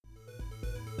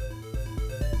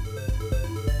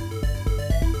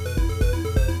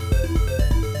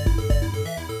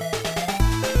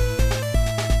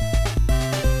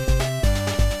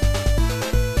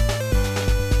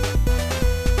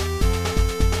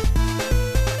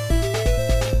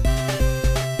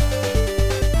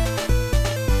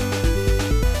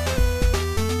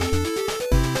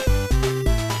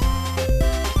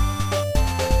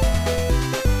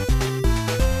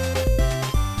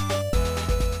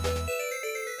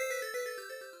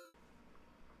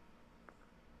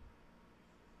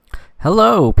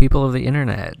Hello, people of the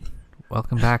internet.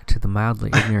 Welcome back to the Mildly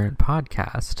Ignorant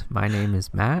Podcast. My name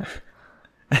is Matt.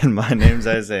 And my name's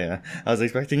Isaiah. I was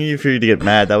expecting you to get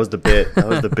mad. That was the bit.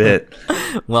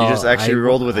 Well, you just actually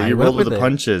rolled with it. You rolled with the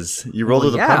punches. You rolled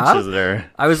with the punches there.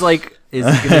 I was like, is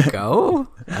he going to go?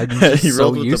 I'm just you so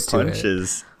rolled with used the to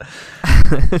punches.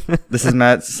 This is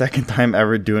Matt's second time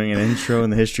ever doing an intro in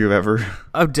the history of ever.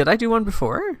 Oh, did I do one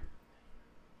before?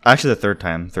 Actually, the third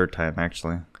time,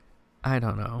 actually. I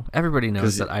don't know. Everybody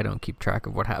knows that I don't keep track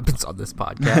of what happens on this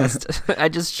podcast. I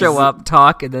just show up,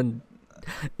 talk, and then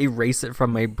erase it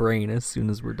from my brain as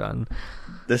soon as we're done.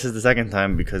 This is the second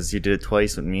time because you did it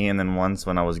twice with me and then once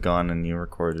when I was gone and you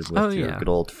recorded with your good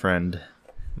old friend.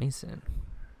 Mason.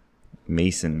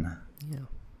 Yeah.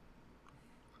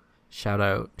 Shout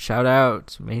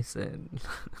out, Mason.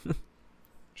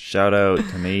 Shout out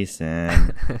to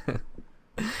Mason.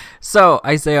 So,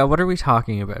 Isaiah, what are we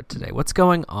talking about today? What's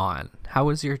going on? How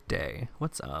was your day?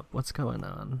 What's up? What's going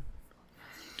on?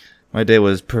 My day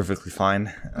was perfectly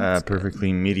fine. That's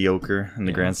perfectly mediocre in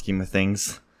the grand scheme of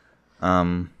things.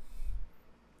 What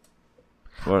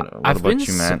about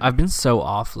you, Matt? I've been so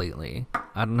off lately.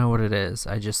 I don't know what it is.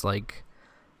 I just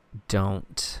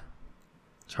don't.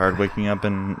 It's hard waking up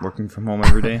and working from home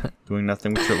every day, doing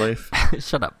nothing with your life.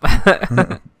 Shut up.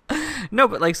 No,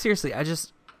 but seriously, I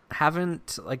just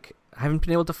haven't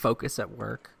been able to focus at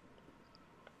work.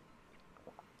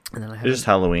 And then It's just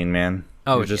Halloween, man.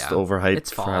 Oh, you're just overhyped.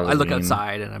 It's fall. For Halloween. I look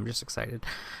outside and I'm just excited.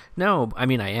 No, I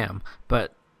mean I am,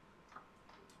 but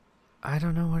I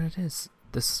don't know what it is.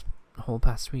 This whole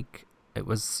past week, it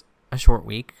was a short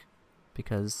week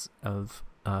because of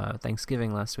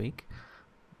Thanksgiving last week.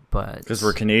 But because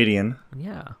we're Canadian.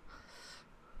 Yeah.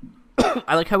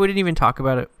 I like how we didn't even talk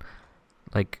about it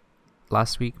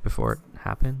last week before it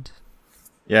happened.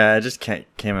 Yeah, it just came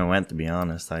and went, to be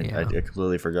honest. I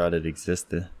completely forgot it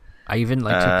existed. I even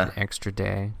took an extra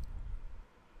day.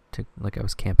 I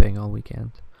was camping all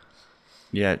weekend.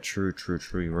 Yeah, true.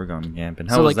 You were going camping.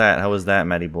 How was that? How was that,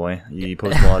 Matty boy? You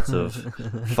post lots of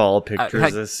fall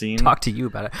pictures I've seen. Talk to you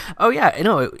about it. Oh yeah,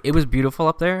 it was beautiful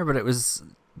up there, but it was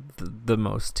the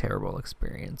most terrible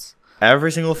experience.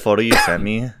 Every single photo you sent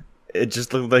me, it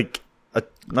just looked like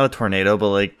not a tornado, but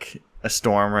like a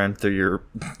storm ran through your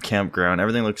campground.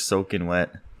 Everything looked soaking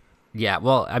wet. Yeah,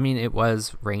 well, I mean, it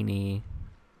was rainy,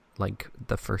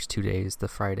 the first 2 days, the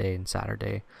Friday and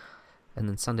Saturday, and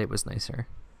then Sunday was nicer.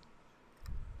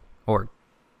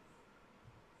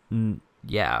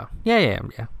 Yeah.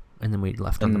 And then we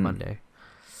left on the Monday.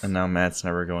 And now Matt's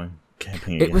never going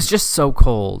camping again. It was just so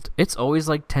cold. It's always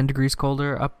 10 degrees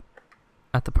colder up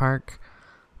at the park,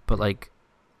 but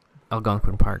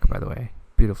Algonquin Park, by the way,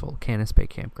 beautiful Canis Bay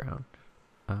campground.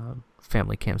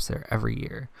 Family camps there every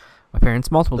year. My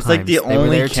parents multiple times. It's like the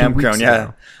only campground.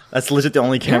 Yeah, that's legit the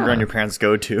only campground your parents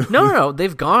go to. No,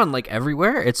 they've gone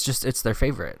everywhere. It's it's their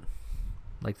favorite.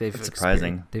 That's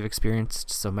surprising. They've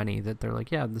experienced so many that they're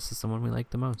this is the one we like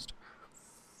the most.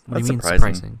 What do you mean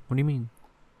surprising? What do you mean?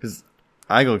 Because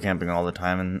I go camping all the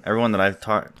time, and everyone that I've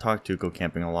talked to go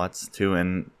camping a lot too.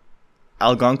 And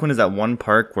Algonquin is that one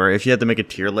park where if you had to make a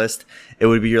tier list, it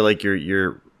would be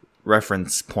your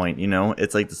reference point.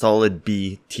 It's the solid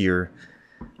B tier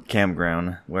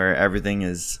campground where everything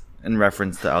is in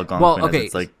reference to Algonquin. Well, okay.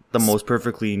 It's the most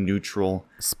perfectly neutral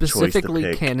specifically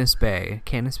choice to pick. Canis Bay.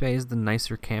 Canis Bay is the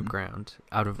nicer campground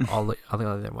out of all the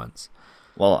other ones.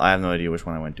 Well, I have no idea which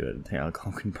one I went to at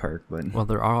Algonquin Park, but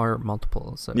there are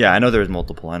multiple. So. Yeah, I know there's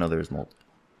multiple.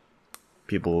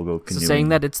 People will go canoeing. So saying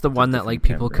that it's the one that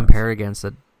people compare against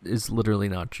that is literally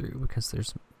not true because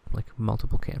there's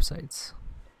multiple campsites,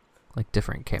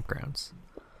 different campgrounds.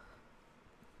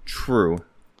 True.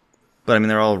 But I mean,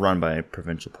 they're all run by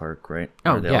Provincial Park, right?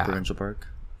 Oh, Are they all Provincial Park?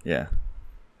 Yeah.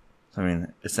 So, I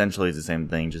mean, essentially it's the same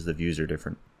thing, just the views are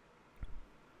different.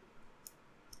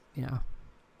 Yeah.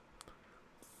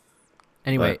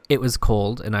 Anyway, it was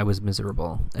cold and I was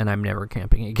miserable, and I'm never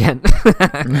camping again.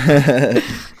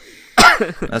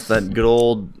 That's that good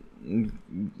old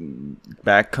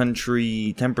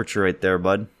backcountry temperature right there,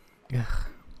 bud. Yeah.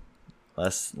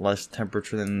 Less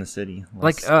temperature than in the city.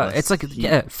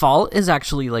 Fall is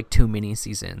actually two mini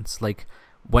seasons.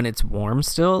 When it's warm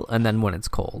still, and then when it's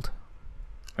cold.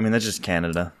 I mean, that's just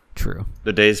Canada. True.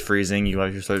 The day's freezing. You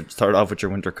have to start off with your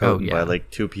winter coat. And by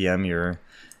 2 p.m. you're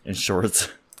in shorts.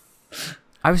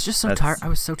 I was just so tired. I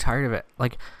was so tired of it.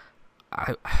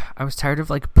 I was tired of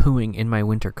pooing in my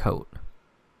winter coat.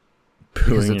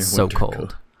 Because it's so cold.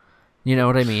 Coat. You know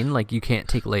what I mean? You can't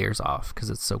take layers off because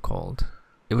it's so cold.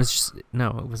 It was just it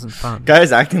wasn't fun.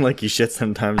 Guys acting like you shit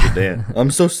sometimes a day. I'm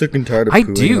so sick and tired of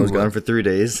pooing. I was gone for 3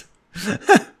 days.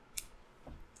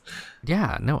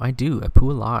 Yeah, no, I do. I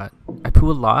poo a lot.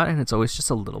 And it's always just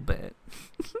a little bit.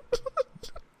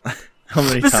 How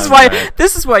many This times? is why. Matt?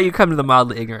 This is why you come to the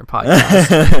Mildly Ignorant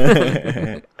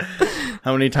podcast.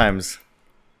 How many times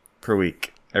per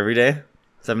week? Every day?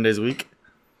 7 days a week?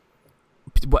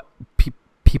 What?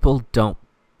 People don't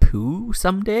poo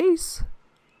some days.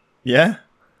 Yeah,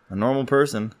 a normal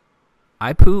person.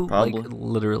 I poo Probably. like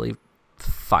literally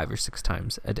 5 or 6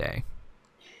 times a day.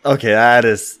 Okay, that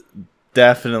is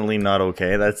definitely not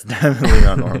okay. That's definitely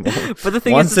not normal. But the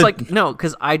thing is, it's like no,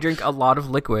 because I drink a lot of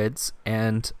liquids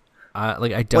and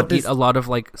like I don't eat a lot of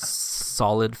like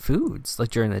solid foods like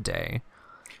during the day.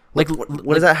 Like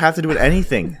what does that have to do with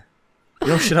anything? You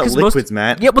don't shit out liquids,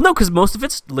 Matt. Yeah, well, no, because most of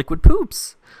it's liquid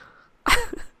poops.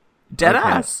 Dead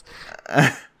ass.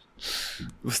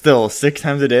 Still, 6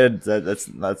 times a day.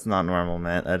 That's not normal,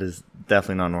 Matt. That is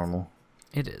definitely not normal.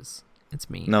 It is. It's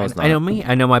me. No, it's not. I know me.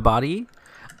 I know my body.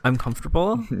 I'm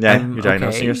comfortable. Yeah, you're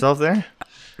diagnosing yourself there?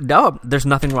 No, there's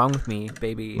nothing wrong with me,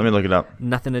 baby. Let me look it up.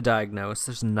 Nothing to diagnose.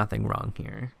 There's nothing wrong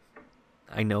here.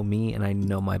 I know me and I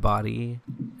know my body,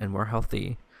 and we're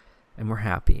healthy, and we're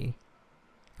happy,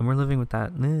 and we're living with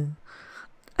that.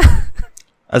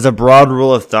 As a broad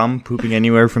rule of thumb, pooping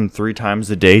anywhere from 3 times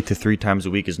a day to 3 times a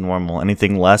week is normal.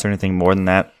 Anything less or anything more than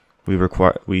that, we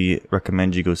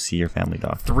recommend you go see your family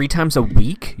doctor. 3 times a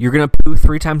week? You're gonna poo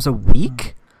 3 times a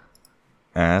week?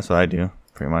 Yeah, that's what I do,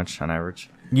 pretty much, on average.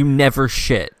 You never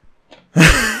shit.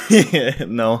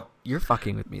 No. You're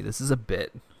fucking with me. This is a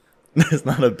bit. It's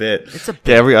not a bit. It's a bit.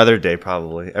 Yeah, every other day,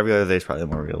 probably. Every other day is probably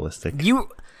more realistic.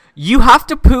 You have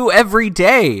to poo every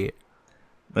day.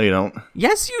 No, you don't.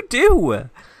 Yes, you do.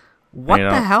 What You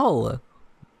the don't. hell?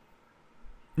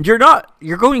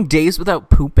 You're going days without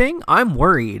pooping? I'm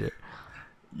worried.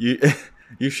 You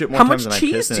shit more How times much than I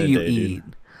cheese piss do in a you day, eat?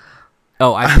 dude.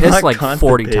 Oh, I I'm piss not like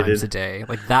 40 times constipated. a day.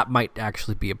 Like that might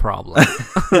actually be a problem.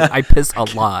 I piss a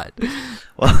lot.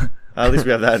 Well, at least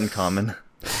we have that in common.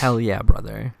 Hell yeah,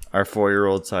 brother. Our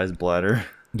 4-year-old sized bladder.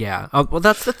 Yeah. Well,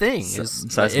 that's the thing.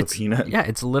 Size of a peanut. Yeah,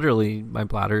 it's literally my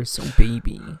bladder is so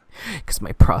baby because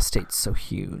my prostate's so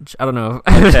huge. I don't know.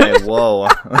 Okay, whoa.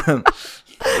 I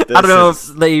don't know if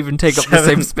they even take up the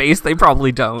same space. They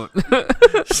probably don't.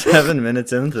 7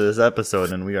 minutes into this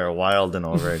episode and we are wilding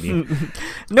already.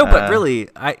 No, but really,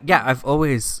 I've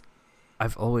always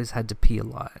had to pee a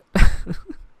lot.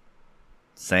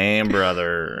 Same,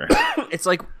 brother. It's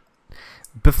like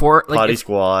before, like Potty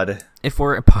squad. if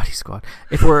we're a potty squad,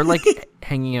 if we're like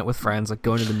hanging out with friends, like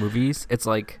going to the movies, it's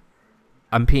like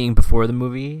I'm peeing before the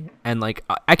movie, and like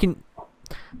I can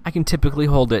typically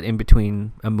hold it in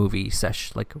between a movie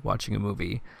sesh, like watching a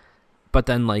movie, but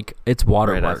then like it's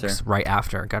waterworks right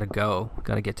after.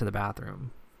 Gotta get to the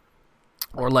bathroom,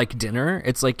 or like dinner.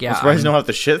 It's like I'm surprised you don't have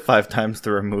to shit 5 times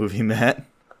through a movie, Matt.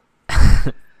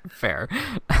 fair.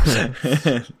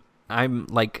 I'm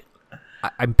like.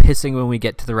 I'm pissing when we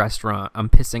get to the restaurant. I'm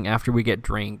pissing after we get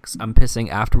drinks. I'm pissing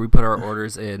after we put our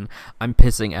orders in. I'm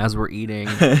pissing as we're eating.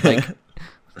 Like,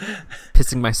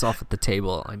 pissing myself at the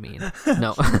table, I mean.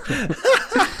 No.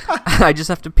 I just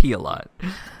have to pee a lot.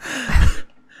 And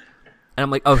I'm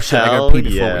like, oh shit, I gotta pee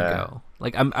before we go.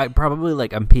 Like, I'm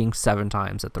peeing 7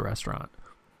 times at the restaurant.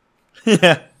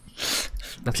 Yeah.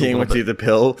 That's Peeing once you get the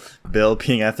bill,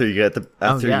 peeing after you get you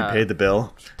pay the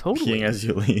bill. Totally. Peeing as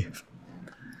you leave.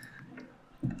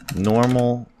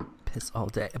 Normal. Piss all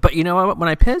day. But you know what? When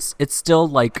I piss, it's still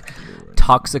like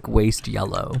toxic waste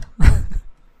yellow.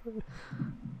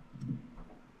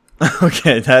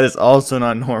 Okay, that is also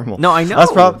not normal. No, I know.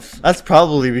 That's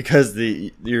probably because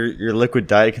your liquid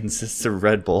diet consists of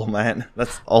Red Bull, man.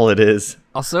 That's all it is.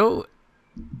 Also,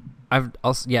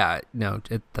 that's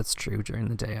true. During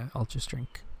the day, I'll just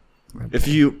drink Red Bull. If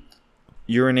you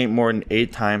urinate more than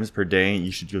 8 times per day,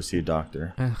 you should go see a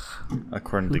doctor.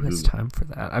 According to Who has Google. time for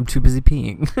that? I'm too busy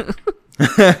peeing.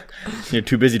 You're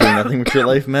too busy doing nothing with your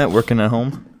life, Matt. Working at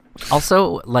home.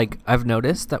 Also, like I've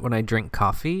noticed that when I drink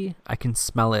coffee, I can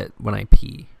smell it when I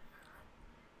pee.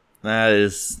 That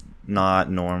is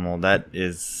not normal. That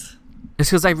is. It's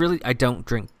because I don't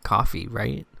drink coffee,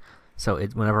 right? So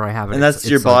whenever I have it, And that's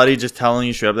your it's body just telling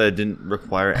you straight up that it didn't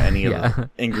require any of Yeah. the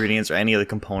ingredients or any of the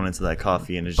components of that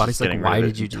coffee, and it's Body's just like, getting why rid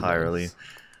of did it you do entirely. this?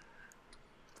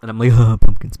 And I'm like,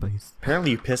 pumpkin spice. Apparently,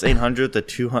 you piss 800 to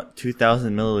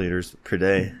 2,000 milliliters per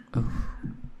day.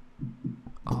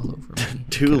 All over me.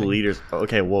 2 liters.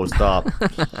 Okay, whoa, stop.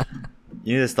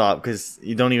 You need to stop because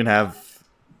you don't even have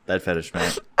that fetish,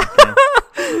 man.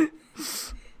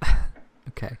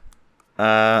 Okay.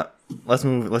 Let's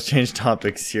move. Let's change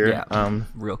topics here. Yeah.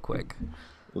 Real quick.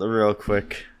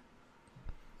 TwitchCon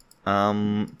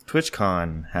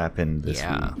TwitchCon happened this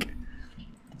week.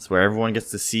 It's where everyone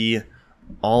gets to see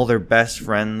all their best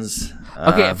friends.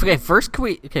 Okay. First, can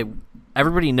we? Okay,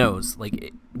 everybody knows.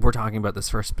 Like, we're talking about this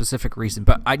for a specific reason,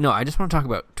 but I just want to talk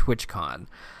about TwitchCon.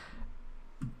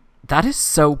 That is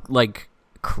so like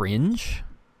cringe.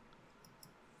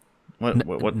 What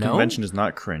convention is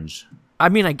not cringe? I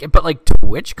mean, I get, but like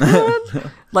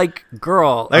TwitchCon, like,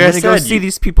 girl, like I'm gonna go see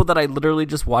these people that I literally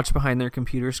just watch behind their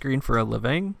computer screen for a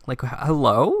living. Like,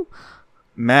 hello,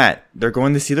 Matt. They're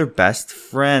going to see their best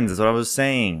friends. That's what I was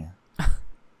saying.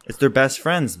 It's their best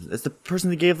friends. It's the person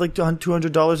they gave like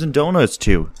 $200 in donuts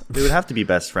to. They would have to be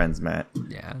best friends, Matt.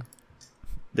 Yeah.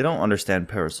 They don't understand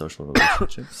parasocial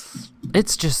relationships.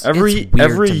 It's just every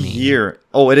to year.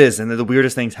 Oh, it is, and the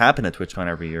weirdest things happen at TwitchCon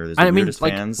every year. There's the weirdest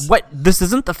fans. What? This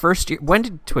isn't the first year. When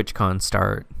did TwitchCon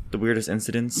start? The weirdest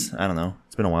incidents. I don't know.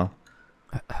 It's been a while.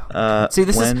 See,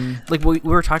 this is like we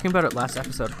were talking about it last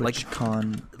episode.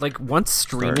 TwitchCon. Like once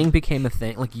streaming became a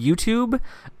thing, like YouTube,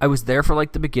 I was there for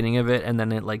like the beginning of it, and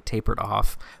then it like tapered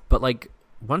off. But like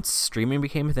once streaming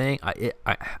became a thing,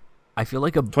 I feel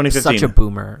like such a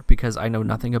boomer because I know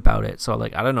nothing about it. So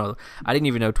like I don't know. I didn't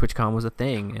even know TwitchCon was a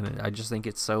thing, and I just think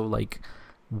it's so like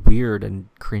weird and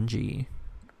cringy.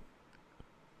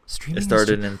 Streaming it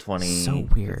started in 20. So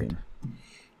weird.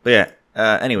 But yeah.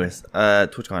 Anyways,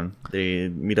 TwitchCon. They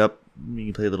meet up. You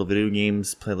can play little video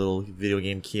games, play little video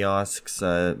game kiosks.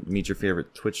 Meet your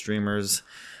favorite Twitch streamers.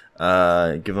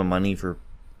 Give them money for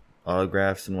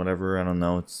autographs and whatever. I don't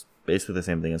know. It's basically the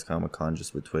same thing as Comic-Con,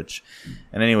 just with Twitch.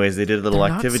 And anyways, they did a little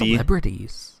activity. Not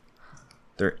celebrities.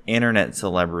 They're internet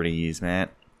celebrities, man.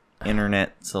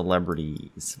 Internet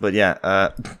celebrities. But yeah,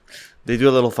 they do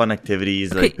a little fun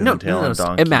activities like the Hotel and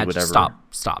Donkey, whatever.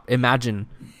 Stop. Imagine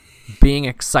being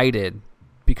excited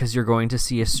because you're going to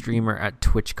see a streamer at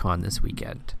TwitchCon this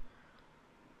weekend.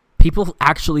 People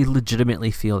actually legitimately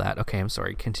feel that. Okay, I'm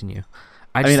sorry. Continue.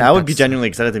 I would be genuinely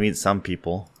excited to meet some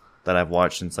people that I've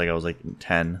watched since like I was like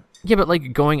 10. Yeah, but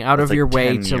like going out of your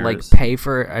way to like pay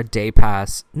for a day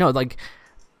pass. No, like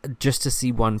just to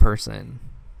see one person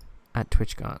at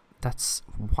TwitchCon. That's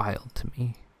wild to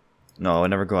me. No, I would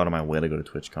never go out of my way to go to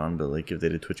TwitchCon, but like if they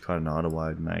did TwitchCon in Ottawa,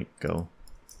 I might go.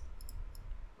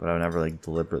 But I would never like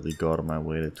deliberately go out of my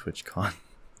way to TwitchCon.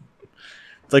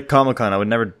 It's like Comic-Con. I would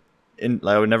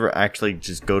never actually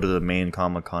just go to the main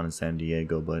Comic-Con in San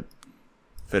Diego, but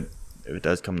if it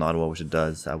does come to Ottawa, which it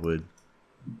does, I would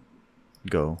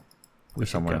go. If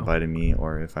someone invited me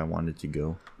or if I wanted to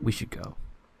go. We should go.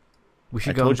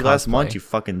 I told you last month, you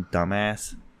fucking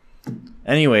dumbass.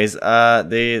 Anyways,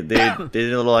 they did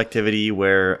a little activity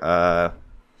where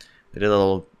they did a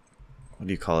little, what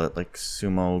do you call it, like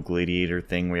sumo gladiator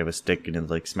thing where you have a stick and it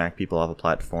like smack people off a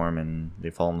platform and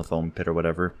they fall in the foam pit or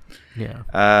whatever. Yeah.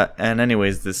 And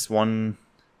anyways, this one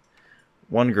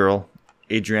girl,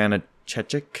 Adriana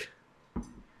Chechik,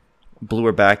 blew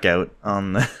her back out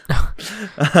on the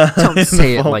don't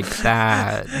say it like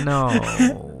that.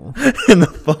 No. In the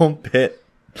foam pit.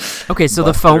 Okay, so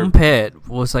the foam pit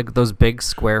was like those big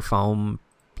square foam,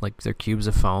 like they're cubes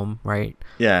of foam, right?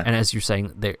 Yeah. And as you're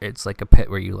saying, it's like a pit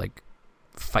where you like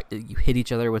fight, you hit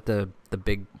each other with the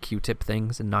big Q-tip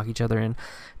things and knock each other in.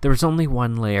 There was only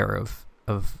one layer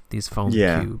of these foam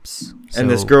cubes. So, and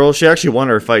this girl, she actually won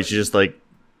her fight. She just like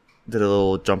did a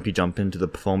little jumpy jump into the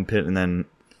foam pit and then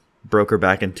broke her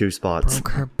back in 2 spots.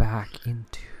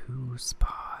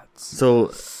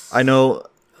 So I know,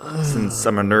 since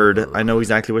I'm a nerd, I know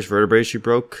exactly which vertebrae she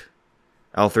broke.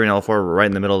 L3 and L4 were right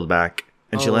in the middle of the back.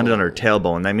 And she landed on her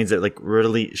tailbone. That means it like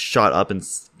really shot up and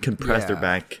compressed her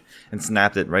back and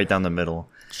snapped it right down the middle.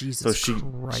 Jesus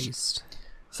Christ.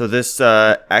 So this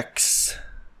X...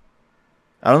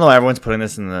 I don't know why everyone's putting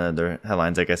this in their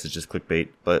headlines. I guess it's just clickbait.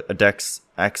 But a Dex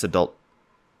ex-adult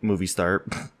movie star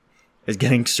is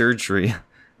getting surgery.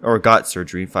 Or got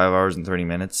surgery. 5 hours and 30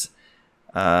 minutes.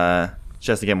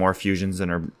 She has to get more fusions in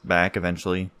her back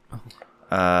eventually.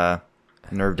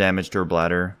 Nerve damage to her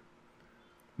bladder.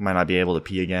 Might not be able to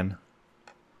pee again.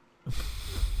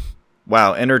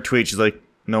 Wow, in her tweet, she's like,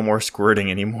 no more squirting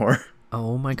anymore.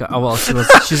 Oh my god. Oh, well,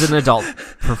 she's an adult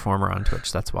performer on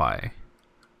Twitch. That's why.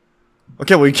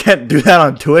 Okay, well, you can't do that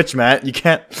on Twitch, Matt. You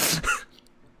can't...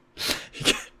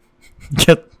 you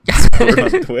can't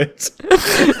on Twitch.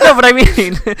 No, but I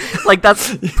mean, like,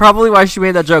 that's probably why she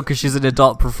made that joke, because she's an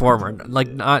adult performer. Like,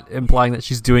 not implying that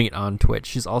she's doing it on Twitch.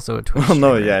 She's also a Twitch streamer.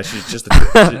 No, yeah, she's just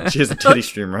she's a titty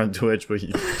streamer on Twitch, but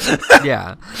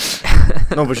yeah.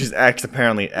 No, but she's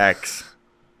apparently X.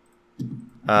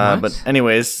 But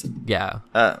anyways, yeah.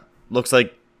 Looks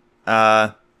like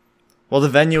well, the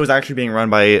venue is actually being run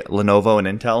by Lenovo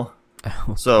and Intel.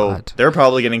 Oh, so God. They're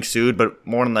probably getting sued, but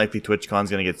more than likely TwitchCon's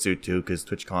going to get sued too, because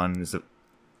TwitchCon is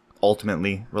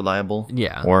ultimately reliable.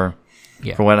 Yeah. Or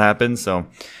for what happened. So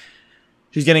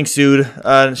she's getting sued.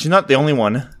 She's not the only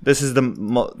one. This is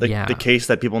the case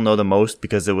that people know the most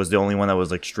because it was the only one that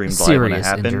was like streamed live when it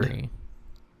happened. Injury.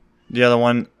 The other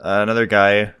one, another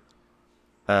guy.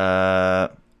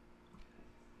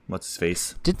 What's his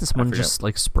face? Didn't someone just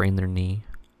like sprain their knee?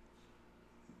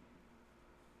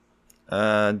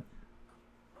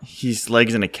 His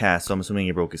leg's in a cast, so I'm assuming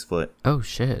he broke his foot. Oh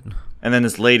shit! And then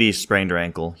this lady sprained her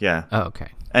ankle. Yeah. Oh, okay.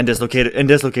 And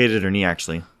dislocated her knee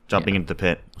actually, jumping into the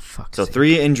pit. So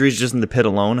 3 injuries just in the pit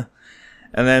alone,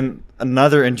 and then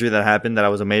another injury that happened that I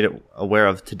was made aware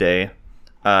of today.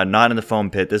 Not in the foam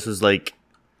pit. This was like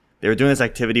they were doing this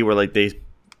activity where like I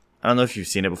don't know if you've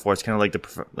seen it before. It's kind of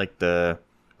like the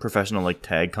professional like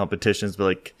tag competitions, but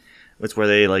like it's where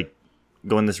they like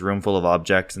go in this room full of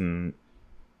objects and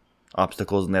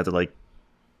obstacles, and they have to like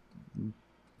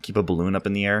keep a balloon up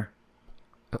in the air.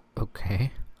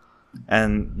 Okay.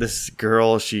 And this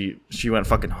girl, she went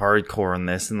fucking hardcore on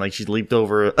this, and like she leaped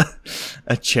over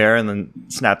a chair and then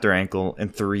snapped her ankle in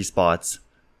 3 spots,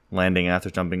 landing after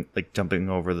jumping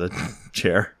over the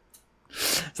chair.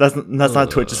 So that's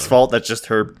not Twitch's fault. That's just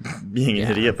her being an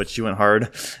idiot. But she went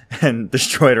hard and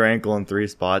destroyed her ankle in 3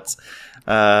 spots.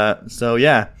 So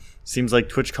yeah, seems like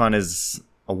TwitchCon is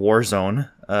a war zone.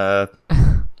 If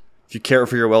you care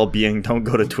for your well-being, don't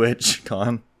go to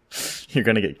TwitchCon. You're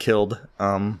gonna get killed.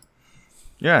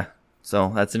 Yeah.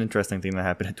 So that's an interesting thing that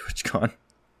happened at TwitchCon.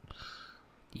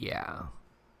 Yeah.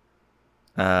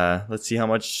 Let's see how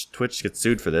much Twitch gets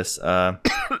sued for this.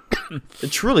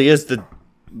 It truly is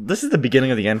this is the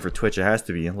beginning of the end for Twitch. It has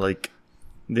to be like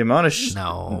the amount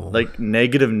of like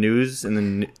negative news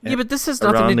and but this has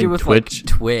nothing to do with Twitch. Like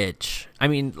Twitch. I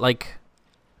mean, like,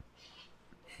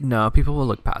 no, people will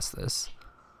look past this.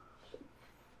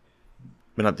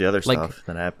 But not the other stuff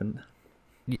that happened.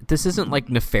 This isn't like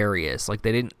nefarious. Like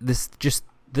they didn't. This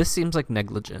seems like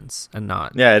negligence and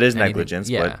not. Yeah, it is negligence.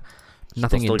 Yeah, but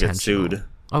nothing still intentional. Get sued.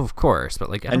 Oh, of course, but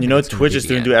like, and Twitch is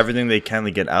going to do everything they can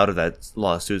to get out of that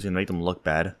lawsuit and make them look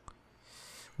bad.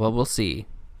 Well, we'll see.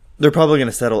 They're probably going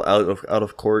to settle out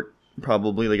of court,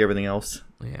 probably like everything else.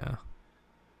 Yeah.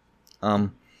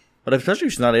 But especially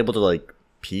if she's not able to like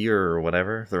pee or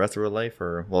whatever for the rest of her life,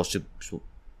 or she'll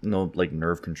no like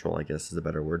nerve control, I guess is a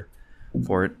better word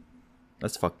for it.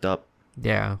 That's fucked up.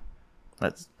 Yeah.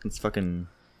 That's fucking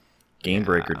game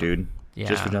breaker, dude. Yeah.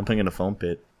 Just for jumping in a foam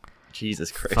pit.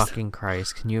 Jesus Christ. Fucking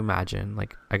Christ. Can you imagine?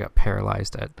 Like, I got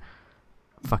paralyzed at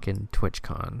fucking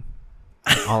TwitchCon.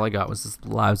 All I got was this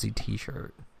lousy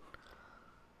t-shirt.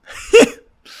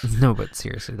 No, but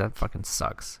seriously, that fucking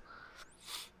sucks.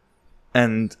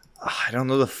 And I don't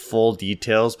know the full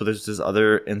details, but there's this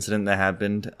other incident that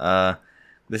happened.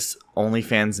 This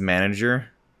OnlyFans manager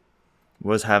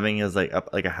was having his like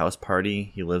a house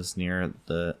party. He lives near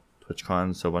the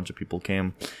TwitchCon, so a bunch of people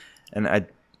came. And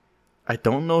I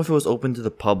don't know if it was open to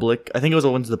the public. I think it was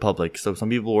open to the public, so some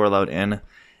people were allowed in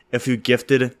if you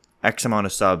gifted X amount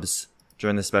of subs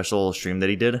during the special stream that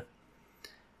he did.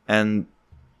 And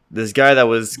this guy that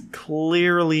was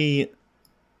clearly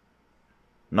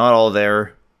not all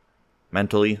there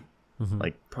mentally,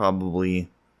 like probably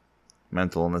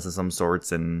mental illness of some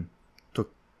sorts, and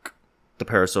took the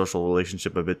parasocial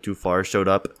relationship a bit too far, showed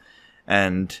up,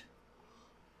 and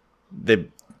the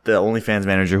OnlyFans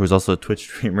manager, who's also a Twitch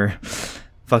streamer,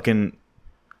 fucking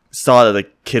saw that the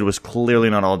kid was clearly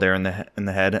not all there in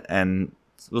the head, and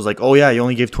was like, "Oh yeah, you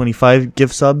only gave 25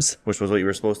 gift subs, which was what you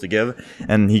were supposed to give,"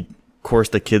 and he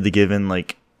coerced the kid to give in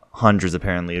like hundreds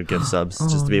apparently of gift subs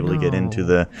just to be able to get into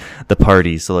the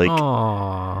party. So like,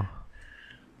 I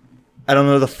don't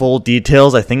know the full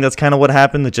details. I think that's kind of what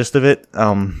happened, the gist of it.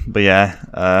 But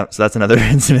yeah, so that's another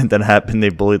incident that happened. They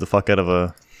bullied the fuck out of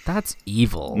a. That's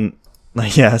evil.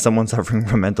 Like, yeah, someone suffering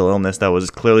from mental illness that was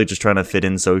clearly just trying to fit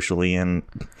in socially, and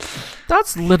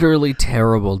that's literally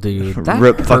terrible, dude. That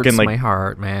hurts fucking, like, my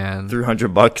heart, man.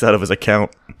 $300 out of his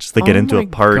account just to get into a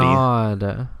party.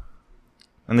 God.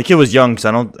 And the kid was young, so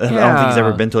I don't think he's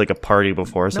ever been to like a party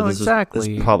before. So this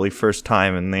is probably first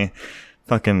time, and they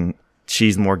fucking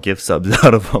cheese more gift subs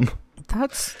out of him.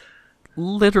 That's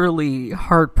literally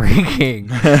heartbreaking.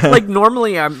 Like,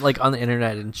 normally I'm like on the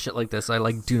internet and shit like this, I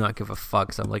like do not give a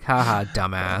fuck, so I'm like, haha,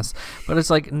 dumbass. But it's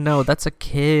like, no, that's a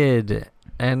kid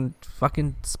and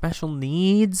fucking special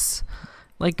needs.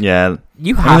 Like, yeah,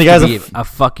 you have to be a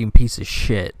fucking piece of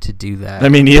shit to do that. I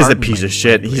mean, he is a piece of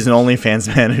shit. He's an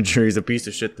OnlyFans manager. He's a piece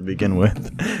of shit to begin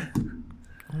with.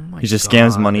 He just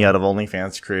scams money out of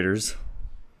OnlyFans creators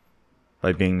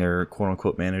by being their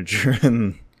quote-unquote manager.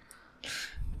 And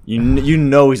you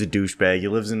know he's a douchebag. He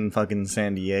lives in fucking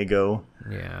San Diego.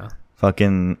 Yeah.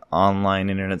 fucking online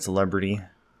internet celebrity.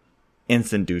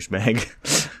 Instant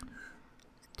douchebag.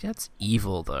 That's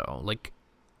evil though. Like,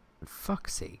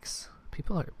 fuck's sakes.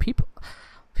 People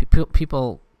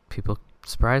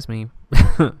surprise me.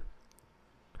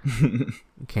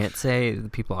 Can't say the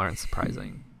people aren't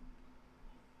surprising.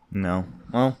 No.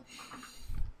 Well,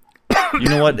 you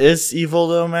know what is evil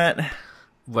though, Matt?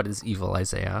 What is evil,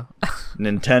 Isaiah?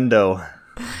 Nintendo.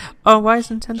 Oh, why is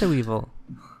Nintendo evil?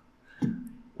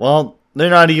 Well, they're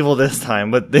not evil this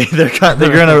time, but they're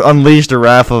gonna unleash the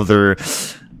wrath of their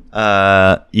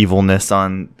evilness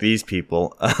on these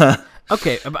people.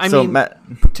 Okay, I mean,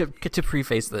 to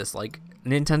preface this, like,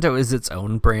 Nintendo is its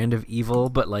own brand of evil,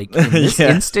 but like in this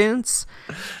instance,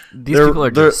 these people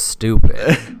are just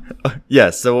stupid.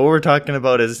 Yes, so what we're talking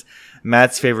about is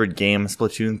Matt's favorite game,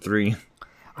 Splatoon 3.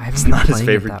 It's not his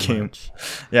favorite game. Much.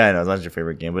 Yeah, I know, it's not your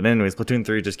favorite game. But anyways, Splatoon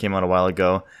 3 just came out a while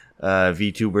ago.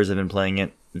 VTubers have been playing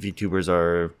it. VTubers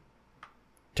are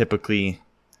typically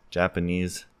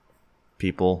Japanese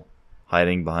people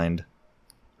hiding behind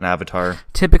an avatar.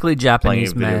 Typically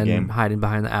Japanese men hiding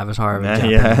behind the avatar of a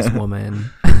Japanese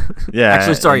woman. Yeah.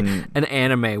 Actually, sorry, an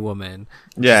anime woman.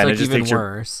 Yeah, and it just even takes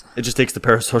worse. It just takes the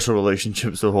parasocial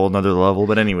relationships to a whole nother level.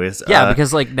 But anyways. Yeah,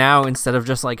 because like now, instead of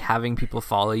just like having people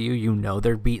follow you, you know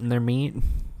they're beating their meat.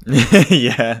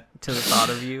 Yeah. To the thought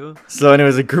of you. So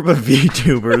anyways, a group of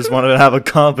VTubers wanted to have a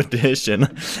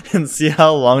competition and see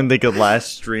how long they could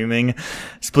last streaming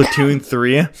Splatoon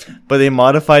 3, but they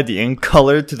modified the ink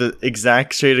color to the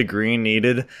exact shade of green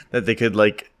needed that they could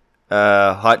like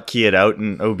hotkey it out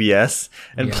in OBS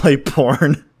and play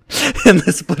porn in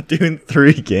the Splatoon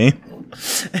 3 game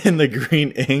in the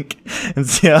green ink and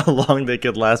see how long they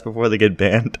could last before they get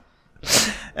banned.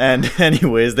 And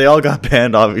anyways, they all got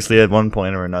banned obviously at one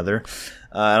point or another.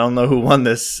 I don't know who won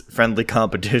this friendly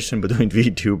competition between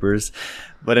VTubers.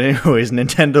 But anyways,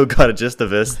 Nintendo got a gist of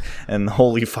this, and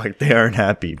holy fuck, they aren't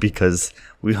happy because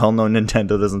we all know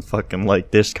Nintendo doesn't fucking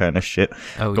like this kind of shit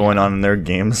going on in their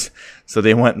games. So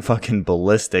they went fucking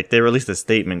ballistic. They released a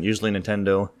statement. Usually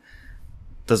Nintendo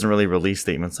doesn't really release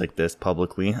statements like this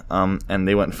publicly. And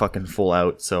they went fucking full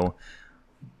out. So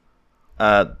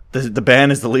the ban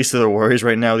is the least of their worries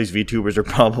right now. These VTubers are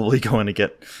probably going to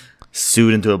get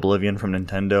sued into oblivion from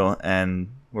Nintendo, and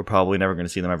we're probably never going to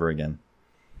see them ever again.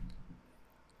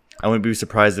 I wouldn't be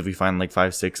surprised if we find like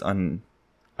 5-6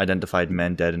 unidentified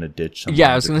men dead in a ditch.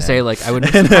 Yeah, I was gonna say, like, I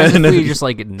wouldn't be surprised if we just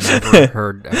like never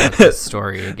heard about this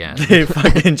story again. They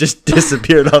fucking just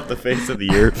disappeared off the face of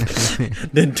the earth.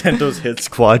 Nintendo's hit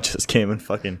squad just came and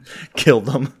fucking killed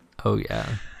them. Oh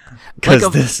yeah,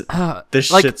 because this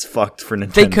shit's fucked for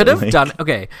Nintendo. They could have done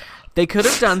They could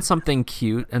have done something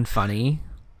cute and funny,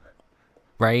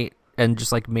 right? And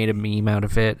just like made a meme out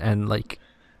of it, and like.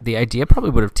 The idea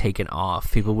probably would have taken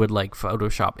off. People would like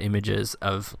Photoshop images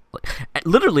of like,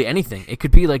 literally anything. It could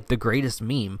be like the greatest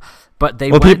meme, but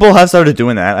people have started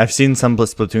doing that. I've seen some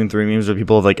Splatoon 3 memes where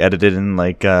people have like edited in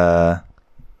like there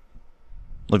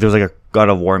was like a God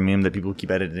of War meme that people keep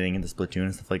editing into Splatoon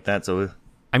and stuff like that. So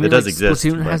I mean, it does exist.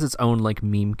 Splatoon has its own like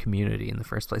meme community in the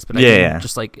first place, but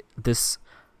just like this,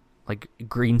 like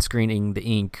green screening the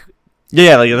ink.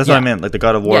 Yeah, like that's what I meant. Like the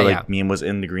God of War meme was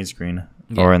in the green screen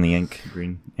or in the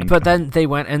green ink. But then they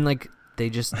went and like they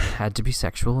just had to be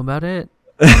sexual about it.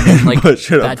 And then, like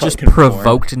that just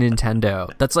provoked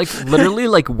Nintendo. That's like literally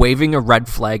like waving a red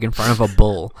flag in front of a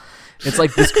bull. It's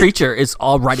like this creature is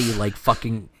already like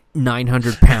fucking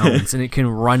 900 pounds and it can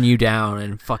run you down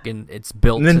and fucking it's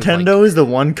built. Nintendo is the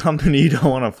one company you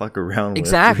don't want to fuck around with.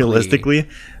 Exactly. Realistically,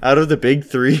 out of the big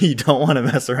three, you don't want to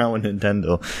mess around with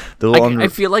Nintendo. I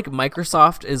feel like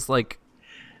Microsoft is like,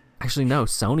 actually no,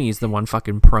 Sony is the one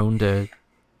fucking prone to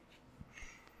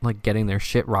like getting their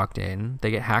shit rocked in.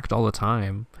 They get hacked all the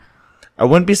time. I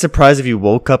wouldn't be surprised if you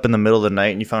woke up in the middle of the night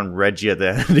and you found Reggie at the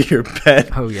end of your bed.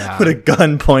 Oh yeah, with a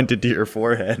gun pointed to your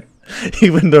forehead.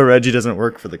 Even though Reggie doesn't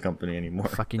work for the company anymore.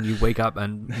 Fucking you wake up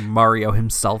and Mario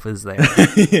himself is there.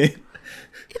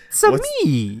 It's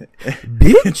me,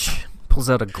 bitch. Pulls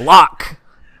out a Glock.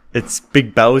 It's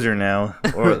Big Bowser now,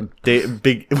 or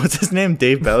what's his name?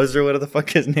 Dave Bowser. What the fuck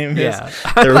his name is? Yeah,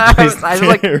 I was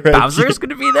like, Reggie. Bowser's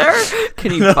gonna be there.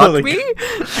 Can he fuck me?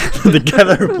 The guy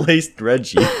that replaced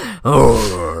Reggie.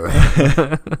 Oh,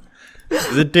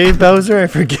 is it Dave Bowser? I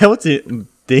forget what's it.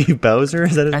 Dave Bowser?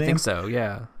 Is that his name? I think so.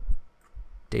 Yeah,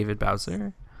 David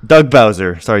Bowser. Doug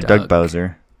Bowser. Sorry, Doug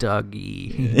Bowser.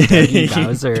 Dougie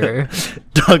Bowser.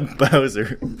 Doug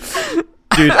Bowser.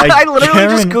 Dude, I literally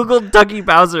just googled Dougie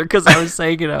Bowser because I was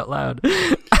saying it out loud.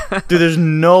 Dude, there's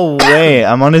no way.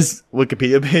 I'm on his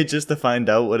Wikipedia page just to find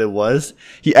out what it was.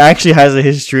 He actually has a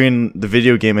history in the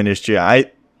video game industry.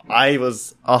 I I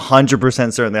was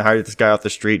 100% certain they hired this guy off the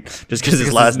street just because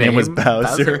his last name was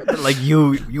Bowser. Like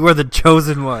you are the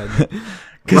chosen one.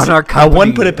 Because I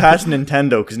wouldn't put it past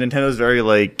Nintendo because Nintendo's very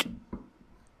like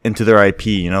into their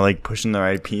IP, like pushing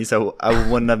their IP. So I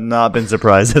wouldn't have not been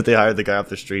surprised if they hired the guy off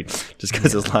the street just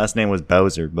because his last name was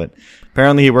Bowser. But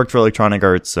apparently he worked for Electronic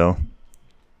Arts, so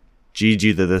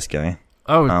GG to this guy.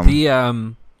 Oh,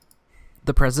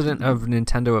 the president of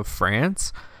Nintendo of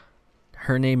France,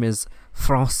 her name is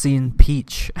Francine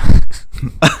Peach.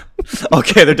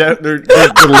 Okay, they're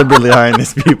deliberately hiring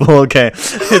these people. Okay,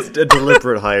 it's a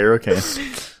deliberate hire. Okay,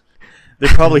 they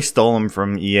probably stole them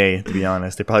from EA. To be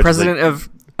honest, they probably president of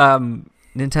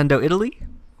Nintendo Italy,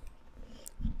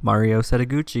 Mario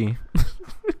Setaguchi.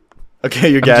 Okay,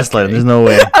 you're gaslighting. There's no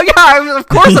way. Oh yeah, of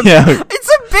course. Yeah. It's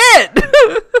a bit.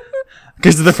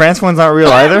 Because the France one's not real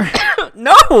either.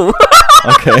 No.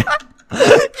 Okay.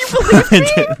 You believe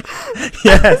me?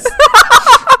 Yes.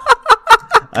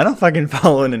 I don't fucking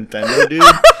follow Nintendo, dude.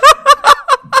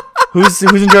 Who's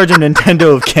in charge of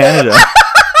Nintendo of Canada?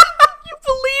 You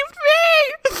believed me?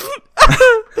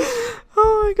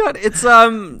 Oh my god, it's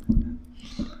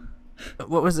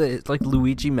what was it? It's like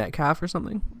Luigi Metcalf or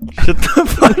something? Shut the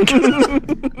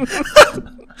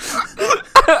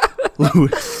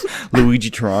fuck. Luigi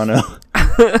Toronto.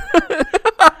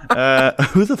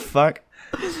 Who the fuck?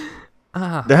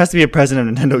 There has to be a president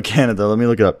of Nintendo Canada. Let me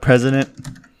look it up. President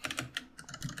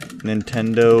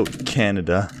Nintendo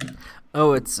Canada.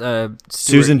 Oh, it's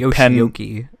Susan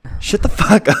Yoshioki. Shut the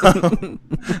fuck up.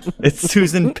 It's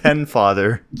Susan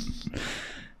Penfather.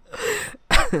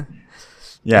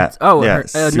 Yeah.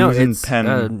 Susan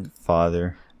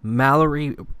Penfather.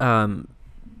 Mallory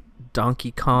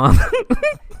Donkey Kong.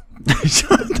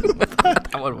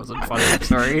 That one wasn't funny. I'm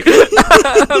sorry.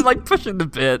 I'm like pushing the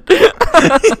bit.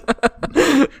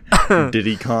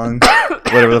 Diddy Kong,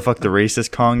 whatever the fuck the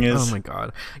racist Kong is. Oh my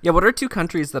god. Yeah, what are two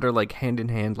countries that are like hand in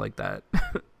hand like that?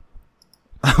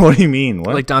 What do you mean?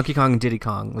 What? Like Donkey Kong and Diddy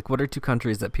Kong. Like, what are two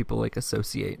countries that people like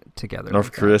associate together?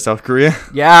 North Korea, South Korea.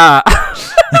 Yeah.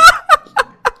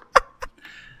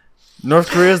 North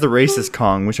Korea is the racist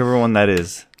Kong, whichever one that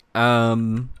is.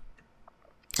 The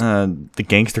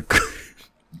gangster.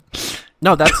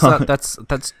 No, that's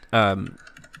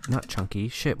not Chunky.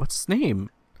 Shit, what's his name?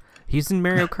 He's in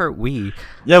Mario Kart Wii.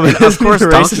 Yeah, but of course,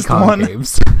 Donkey Kong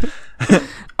games.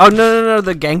 Oh no,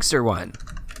 the gangster one.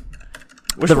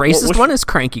 The racist one is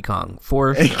Cranky Kong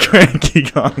for sure. Cranky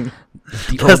Kong.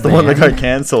 That's the one that got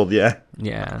canceled. Yeah.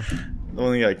 Yeah. The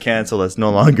one that got canceled. That's no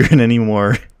longer in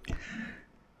anymore.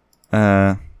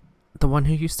 The one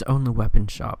who used to own the weapon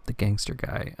shop, the gangster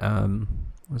guy.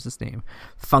 What's his name?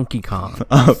 Funky Kong.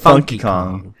 Funky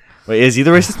Kong. Wait, is he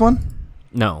the racist one?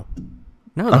 No,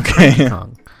 okay. Cranky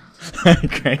Kong.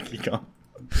 Cranky Kong.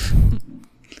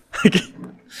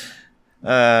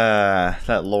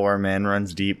 That lore, man,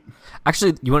 runs deep.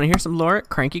 Actually, you want to hear some lore?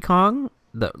 Cranky Kong,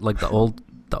 the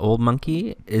old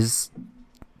monkey, is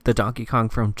the Donkey Kong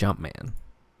from Jumpman.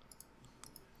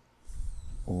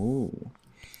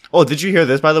 Oh, did you hear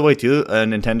this, by the way, too?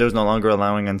 Nintendo's no longer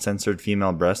allowing uncensored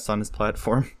female breasts on its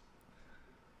platform.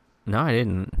 No, I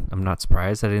didn't. I'm not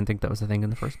surprised. I didn't think that was a thing in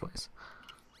the first place.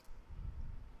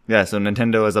 Yeah, so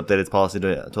Nintendo has updated its policy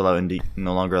to allow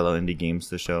no longer allow indie games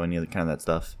to show any of kind of that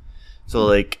stuff. So,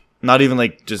 like, not even,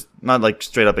 like, just, not, like,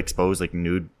 straight up expose, like,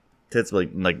 nude tits,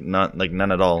 but, like, not, like,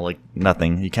 none at all. Like,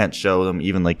 nothing. You can't show them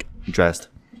even, like, dressed.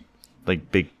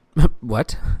 Like, big...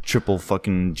 What? Triple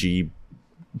fucking G...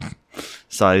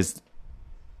 sized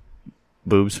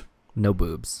boobs. No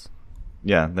boobs.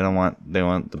 Yeah, they want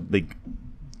the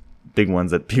big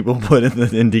ones that people put in the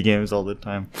indie games all the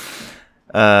time.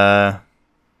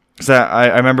 So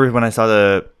I remember when I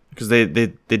saw because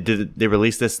they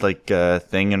released this like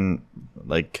thing in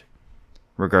like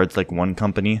regards like one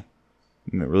company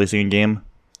releasing a game,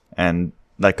 and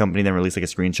that company then released like a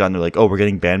screenshot and they're like, oh, we're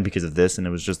getting banned because of this, and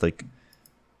it was just like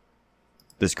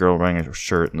this girl wearing a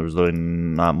shirt, and there was literally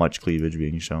not much cleavage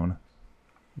being shown.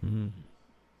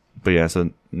 But yeah,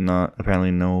 so apparently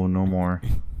no more.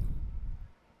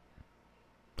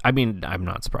 I mean, I'm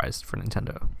not surprised for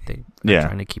Nintendo. They're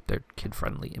trying to keep their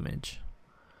kid-friendly image.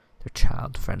 They're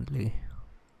child-friendly.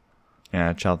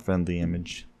 Yeah, child-friendly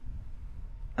image.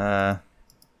 Nintendo,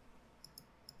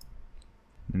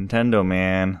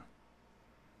 man.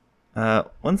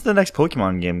 When's the next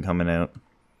Pokemon game coming out?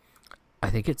 I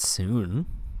think it's soon.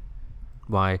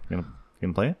 Why? You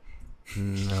gonna play it?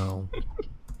 No.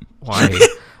 Why?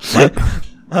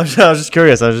 I was just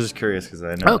curious. Because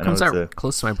I know. Oh, it comes out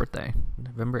close to my birthday,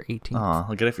 November 18th. Aw,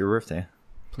 I'll get it for your birthday.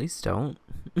 Please don't.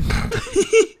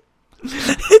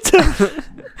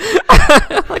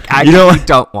 Like, I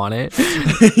don't want it.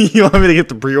 You want me to get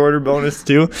the pre-order bonus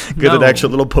too? Get an extra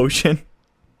little potion.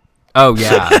 Oh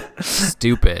yeah,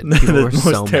 stupid. People The were most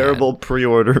so terrible mad.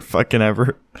 pre-order fucking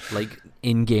ever. Like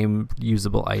in-game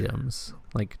usable items,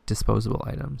 like disposable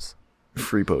items.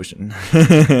 Free potion.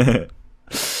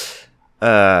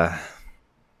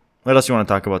 What else you want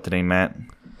to talk about today, Matt?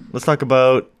 Let's talk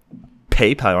about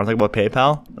PayPal. You want to talk about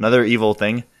PayPal? Another evil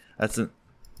thing. That's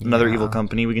another evil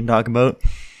company we can talk about.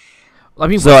 I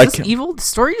mean, So what's this evil? The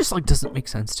story just like doesn't make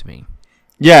sense to me.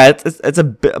 Yeah, it's a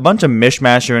bunch of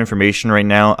mishmash of information right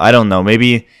now. I don't know.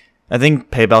 Maybe I think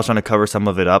PayPal's trying to cover some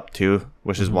of it up too,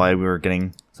 which is why we were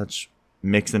getting such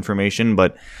mixed information.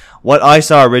 But what I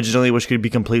saw originally, which could be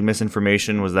complete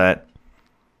misinformation, was that,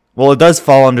 well, it does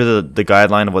fall under the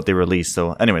guideline of what they released.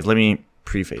 So anyways, let me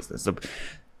preface this. So,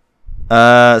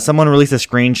 someone released a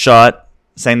screenshot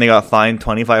saying they got fined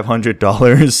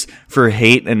 $2,500 for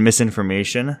hate and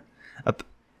misinformation,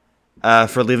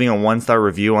 for leaving a 1-star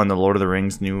review on the Lord of the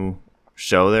Rings new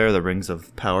show there, The Rings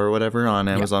of Power or whatever, on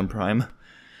Amazon Prime.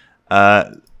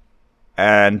 And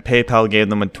PayPal gave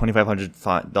them a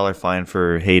 $2,500 fine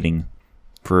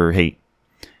for hate.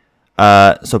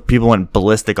 So people went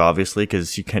ballistic, obviously,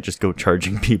 because you can't just go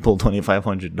charging people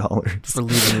 $2,500 for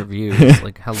leaving reviews.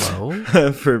 Like, hello?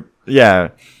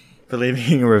 for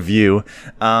leaving a review.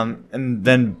 And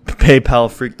then PayPal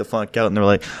freaked the fuck out, and they were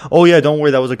like, "Oh yeah, don't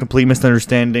worry, that was a complete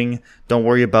misunderstanding. Don't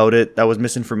worry about it. That was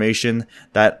misinformation.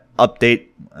 That update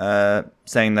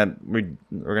saying that we're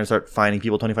gonna start fining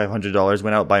people $2,500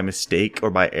 went out by mistake or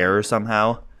by error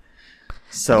somehow."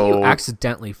 So you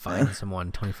accidentally fined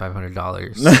someone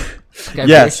 $2,500. Like,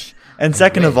 yes, and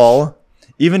second of all,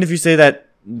 even if you say that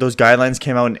those guidelines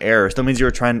came out in error, still means you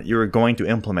were going to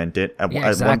implement it at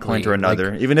one point or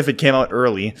another. Like, even if it came out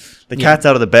early, the cat's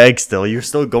out of the bag still. You're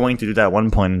still going to do that at one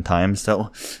point in time,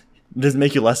 so it doesn't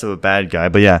make you less of a bad guy.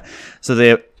 But yeah, so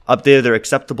they updated their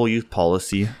acceptable use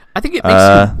policy. I think it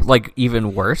makes you like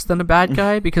even worse than a bad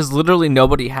guy, because literally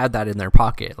nobody had that in their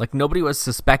pocket. Like, nobody was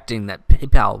suspecting that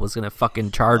PayPal was gonna fucking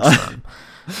charge them,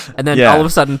 and then all of a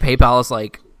sudden PayPal is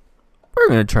like, "We're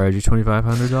gonna charge you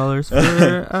 $2,500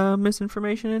 for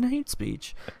misinformation and hate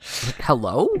speech." Like,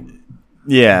 hello?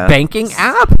 Yeah. Banking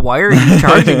app? Why are you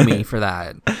charging me for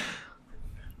that?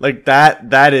 Like,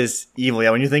 that is evil. Yeah,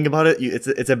 when you think about it,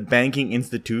 it's a banking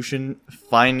institution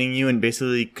finding you and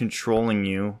basically controlling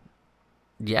you.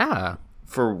 Yeah.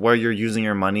 For where you're using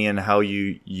your money and how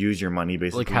you use your money,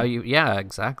 basically. Like how you, yeah,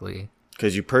 exactly.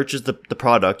 Because you purchased the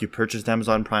product, you purchased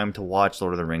Amazon Prime to watch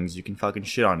Lord of the Rings, you can fucking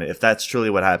shit on it. If that's truly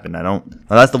what happened, well,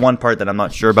 that's the one part that I'm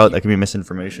not sure about. That could be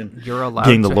misinformation. You're allowed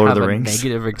getting the to Lord have of the a Rings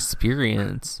negative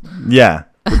experience. Yeah.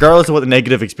 Regardless of what the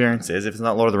negative experience is, if it's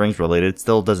not Lord of the Rings related, it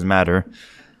still doesn't matter.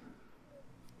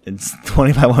 It's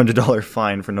 $2,500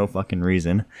 fine for no fucking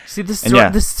reason. See,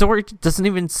 this story doesn't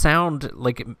even sound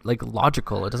like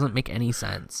logical. It doesn't make any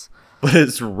sense. But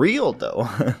it's real, though.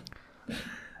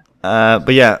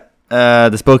 But yeah,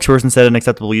 the spokesperson said an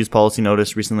acceptable use policy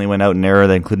notice recently went out in error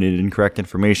that included incorrect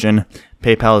information.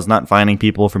 PayPal is not fining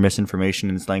people for misinformation,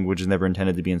 and its language is never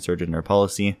intended to be inserted in their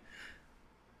policy.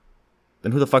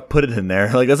 Then who the fuck put it in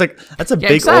there? Like, that's a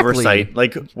big oversight.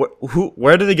 Like,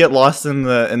 where did they get lost in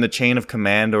the chain of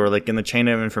command, or like in the chain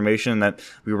of information that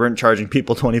we weren't charging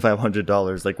people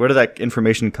 $2,500? Like, where did that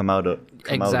information come out of?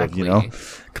 Come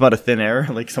out of thin air?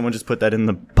 Like, someone just put that in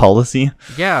the policy?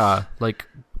 Yeah, like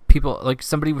people, like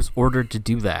somebody was ordered to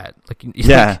do that. Like,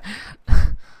 yeah.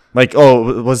 Like, oh,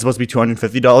 it was supposed to be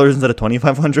 $250 instead of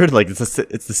 $2,500? Like,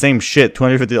 it's the same shit.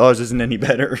 $250 isn't any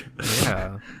better.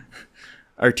 Yeah.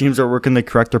 Our teams are working to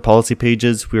correct their policy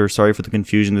pages. We are sorry for the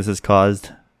confusion this has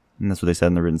caused. And that's what they said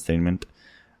in the written statement.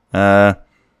 The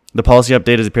policy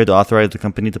update has appeared to authorize the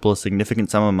company to pull a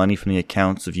significant sum of money from the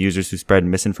accounts of users who spread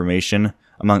misinformation,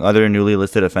 among other newly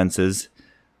listed offenses,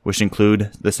 which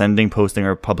include the sending, posting,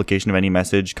 or publication of any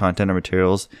message, content, or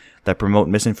materials that promote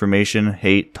misinformation,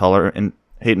 hate, and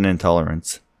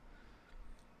intolerance.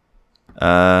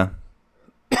 And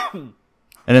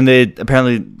then they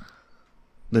apparently...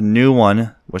 The new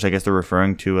one, which I guess they're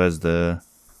referring to as the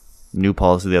new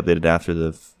policy they updated after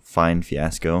the fine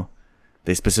fiasco,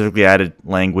 they specifically added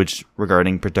language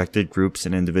regarding protected groups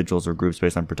and individuals or groups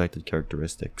based on protected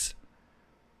characteristics.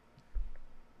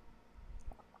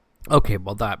 Okay,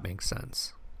 well, that makes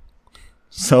sense.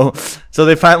 So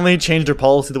they finally changed their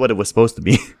policy to what it was supposed to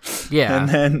be. Yeah. And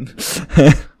then...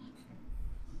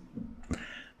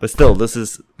 But still, this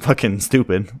is fucking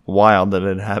stupid. Wild that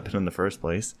it happened in the first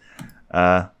place.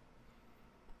 I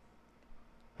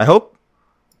hope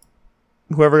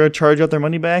whoever got charged got their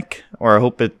money back, or I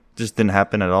hope it just didn't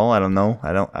happen at all. I don't know.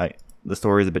 The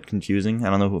story is a bit confusing. I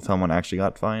don't know if someone actually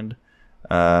got fined.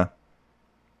 But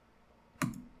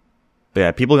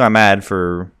yeah, people got mad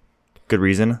for good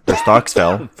reason. Their stocks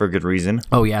fell for good reason.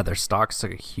 Oh yeah, their stocks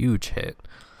took a huge hit.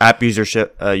 App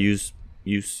usership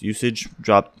usage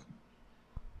dropped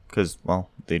because, well,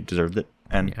 they deserved it,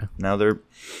 and now they're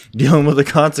dealing with the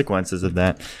consequences of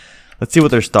that. Let's see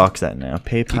what their stock's at now.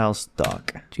 PayPal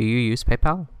stock. Do you use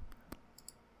PayPal?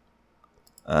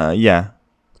 Yeah.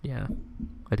 Yeah,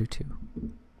 I do too.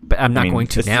 But I'm not going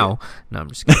to now. No, I'm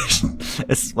just kidding.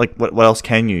 It's like, what else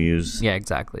can you use? Yeah,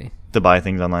 exactly. To buy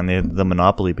things online. They have the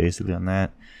monopoly basically on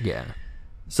that. Yeah.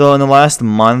 So in the last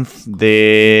month,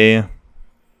 let's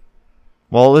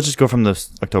just go from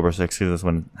this October 6th because that's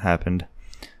when it happened.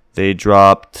 They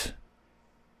dropped.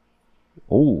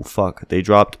 Oh fuck! They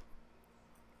dropped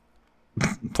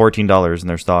 $14 in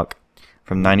their stock,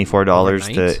 from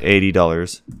 $94 to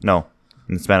 $80. No,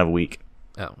 in the span of a week.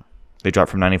 Oh. They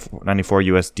dropped from 94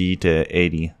 USD to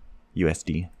 80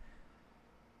 USD.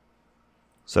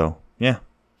 So yeah,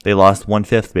 they lost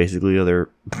 1/5 basically of their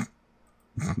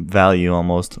value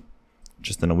almost,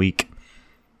 just in a week.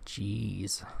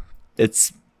 Jeez.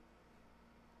 It's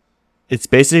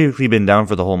basically been down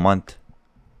for the whole month.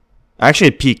 Actually,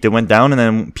 it peaked. It went down and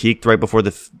then peaked right before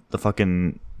the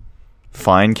fucking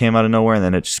fine came out of nowhere, and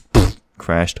then it just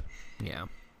crashed. Yeah.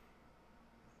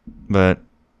 But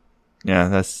yeah,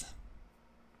 that's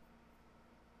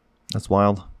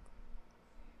wild.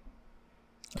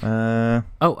 Oh,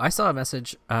 I saw a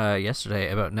message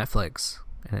yesterday about Netflix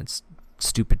and its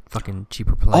stupid fucking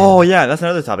cheaper plan. Oh yeah, that's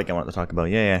another topic I wanted to talk about.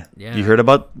 Yeah. You heard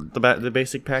about the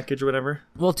basic package or whatever?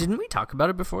 Well, didn't we talk about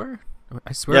it before?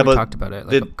 I swear we talked about it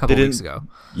like a couple weeks ago.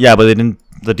 Yeah, but they didn't.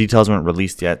 The details weren't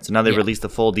released yet. So now they released the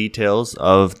full details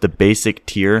of the basic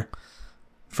tier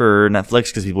for Netflix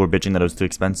because people were bitching that it was too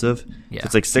expensive. Yeah, so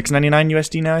it's like $6.99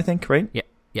 USD now, I think, right? Yeah.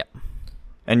 Yeah.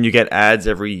 And you get ads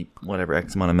every whatever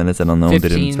X amount of minutes. I don't know. 15, they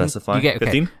didn't specify. You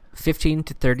get 15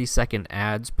 to 30-second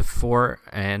ads before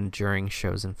and during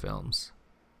shows and films.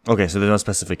 Okay, so there's no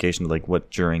specification like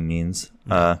what during means.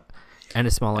 And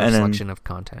a smaller selection of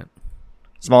content.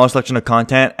 Smaller selection of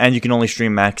content, and you can only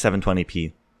stream max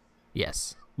 720p.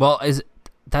 Yes. Well,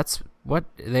 that's what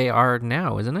they are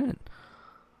now, isn't it?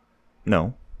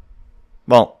 No.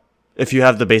 Well, if you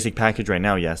have the basic package right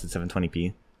now, yes, it's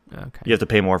 720p. Okay. You have to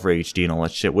pay more for HD and all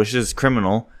that shit, which is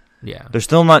criminal. Yeah. They're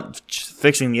still not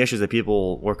fixing the issues that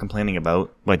people were complaining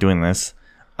about by doing this.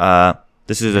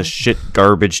 This is a shit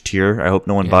garbage tier. I hope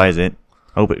no one buys it.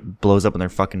 I hope it blows up in their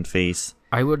fucking face.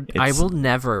 I will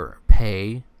never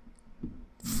pay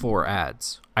for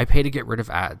ads. I pay to get rid of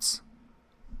ads.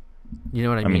 You know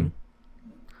what I mean?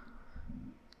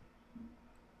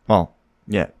 Well,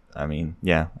 yeah. I mean,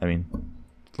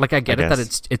 like I get it that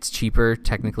it's cheaper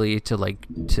technically to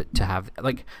to have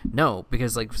no,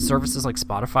 because like services like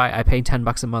Spotify, I pay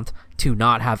 $10 a month to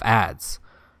not have ads.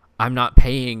 I'm not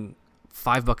paying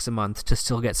 $5 a month to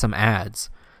still get some ads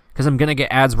because I'm gonna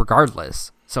get ads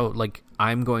regardless. So like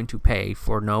I'm going to pay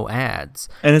for no ads.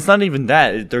 And it's not even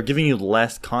that. They're giving you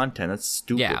less content. That's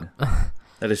stupid. Yeah.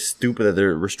 That is stupid that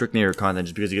they're restricting your content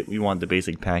just because you want the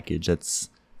basic package. That's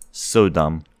so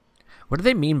dumb. What do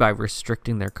they mean by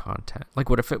restricting their content? Like,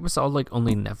 what if it was all like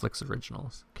only Netflix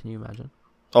originals? Can you imagine?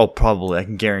 Oh, probably. I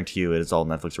can guarantee you it's all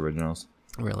Netflix originals.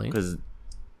 Really? Because,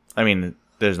 I mean,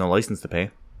 there's no license to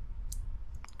pay.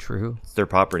 True. It's their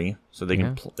property, so they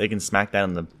can smack that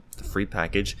in the free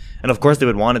package. And of course, they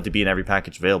would want it to be in every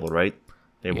package available, right?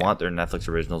 They want their Netflix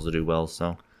originals to do well,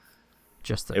 so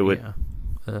it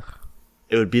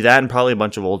would be that, and probably a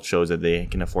bunch of old shows that they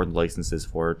can afford licenses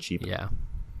for cheap. Yeah.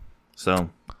 So,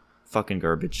 fucking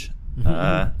garbage.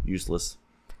 Useless.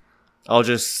 I'll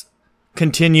just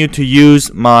continue to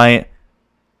use my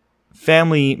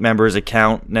family member's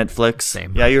account, Netflix.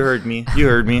 Same. Yeah, you heard me.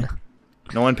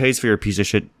 No one pays for your piece of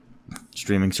shit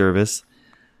streaming service.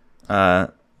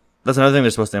 That's another thing they're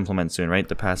supposed to implement soon, right?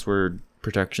 The password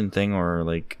protection thing, or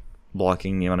like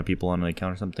blocking the amount of people on an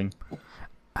account or something.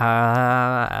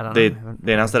 I don't know.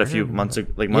 They announced that a few months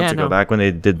ago back when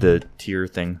they did the tier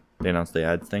thing. They announced the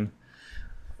ads thing.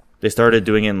 They started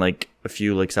doing it in like a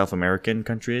few like South American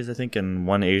countries, I think, and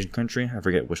one Asian country. I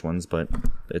forget which ones, but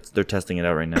they're testing it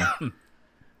out right now.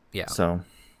 Yeah. So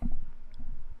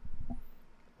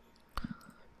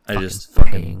I just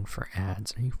paying for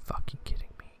ads. Are you fucking kidding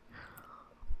me?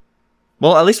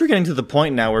 Well, at least we're getting to the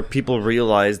point now where people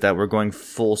realize that we're going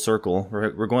full circle.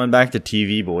 We're going back to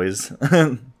TV, boys.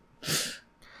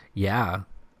 Yeah.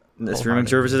 The streaming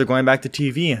services are going back to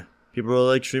TV. People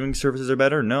are like, streaming services are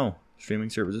better? No.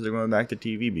 Streaming services are going back to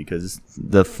TV because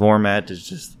the format is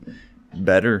just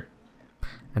better.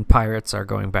 And pirates are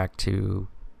going back to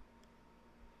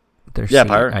their seat,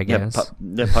 I guess.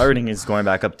 Pirating is going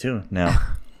back up too now.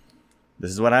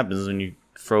 This is what happens when you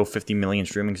throw 50 million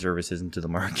streaming services into the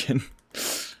market.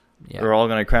 Yeah. They're all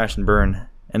going to crash and burn.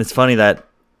 And it's funny that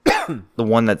the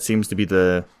one that seems to be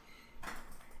the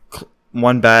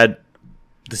one bad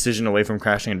decision away from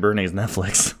crashing and burning is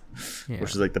Netflix,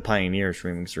 which is like the pioneer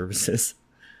streaming services.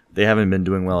 They haven't been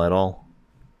doing well at all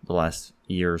the last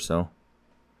year or so.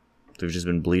 They've just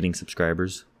been bleeding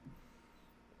subscribers.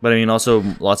 But I mean, also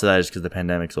lots of that is because the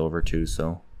pandemic's over too,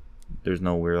 so there's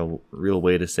no real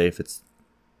way to say if it's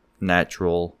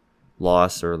natural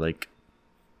loss or like,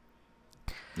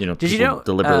 you know, did you know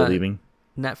deliberately leaving.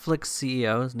 Netflix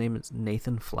CEO, his name is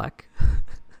Nathan Fleck.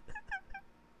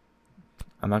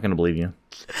 I'm not gonna believe you.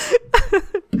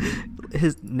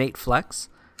 His Nate Flex.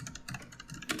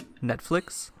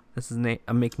 Netflix. This is Nate.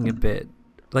 I'm making a bit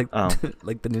like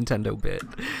like the Nintendo bit.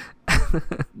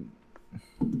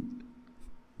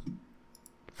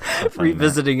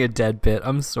 Revisiting a dead bit.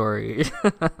 I'm sorry.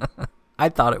 I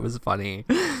thought it was funny.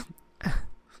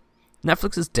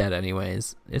 Netflix is dead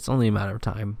anyways. It's only a matter of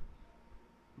time.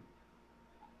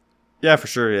 Yeah, for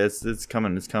sure. It's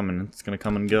coming. It's coming. It's gonna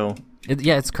come and go.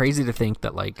 It's crazy to think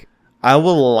that like. I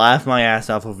will laugh my ass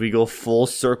off if we go full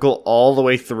circle all the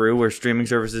way through where streaming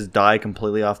services die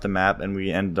completely off the map and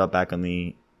we end up back on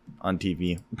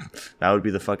TV. That would be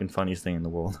the fucking funniest thing in the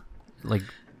world. Like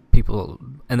people,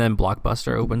 and then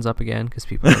Blockbuster opens up again because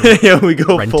people. Yeah, we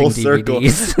go full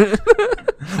DVDs. Circle.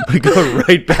 We go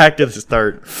right back to the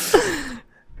start.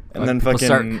 And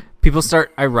then people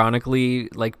start ironically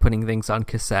like putting things on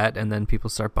cassette, and then people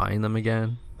start buying them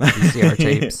again. VCR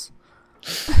tapes.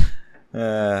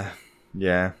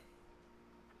 Yeah.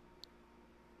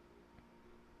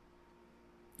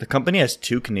 The company has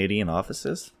 2 Canadian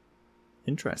offices.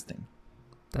 Interesting.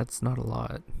 That's not a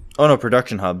lot. Oh no,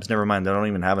 production hubs. Never mind. They don't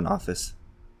even have an office.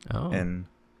 Oh.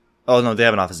 Oh no, they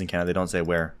have an office in Canada. They don't say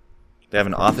where. They have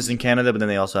an office in Canada, but then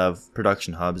they also have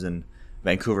production hubs in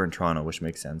Vancouver and Toronto, which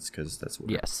makes sense because that's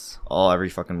where every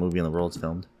fucking movie in the world's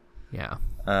filmed. Yeah.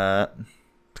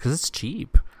 Because it's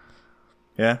cheap.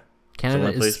 Yeah.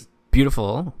 Canada is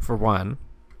beautiful for one,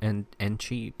 and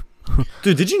cheap.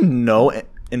 Dude, did you know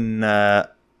in our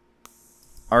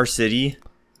city,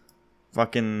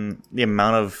 fucking the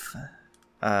amount of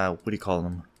what do you call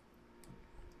them?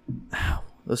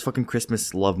 Those fucking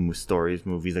Christmas love stories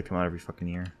movies that come out every fucking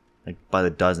year, like by the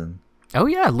dozen. Oh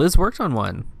yeah, Liz worked on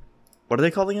one. What are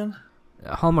they called again?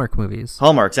 Hallmark movies.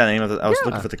 Hallmark's, yeah. I was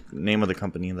looking for the name of the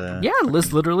company.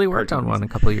 Liz literally worked on one a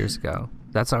couple of years ago.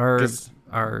 That's our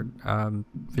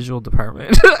visual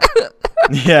department.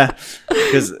 Yeah,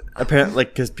 because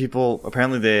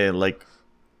apparently they like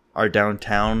our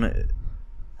downtown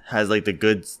has like the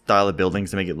good style of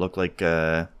buildings to make it look like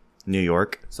New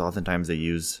York. So oftentimes they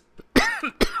use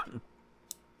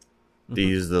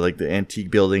the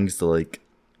antique buildings to like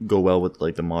go well with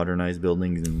like the modernized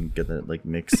buildings and get that like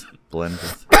mix blend.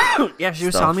 Yeah, she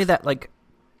was telling me that like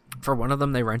for one of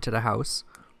them they rented a house,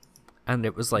 and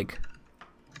it was like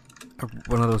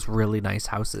one of those really nice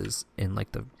houses in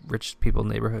like the rich people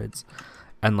neighborhoods,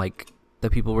 and like the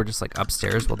people were just like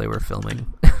upstairs while they were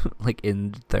filming like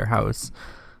in their house,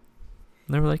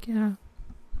 and they were like cool.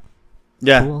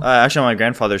 Actually on my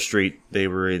grandfather's street they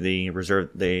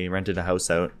rented a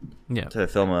house out to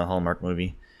film a Hallmark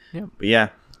movie. But yeah,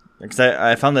 because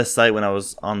I found this site when I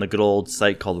was on the good old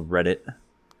site called Reddit,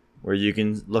 where you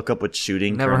can look up what's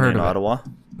shooting currently in Ottawa.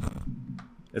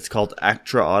 It's called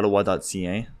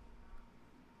actraottawa.ca.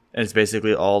 And it's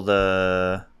basically all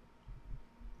the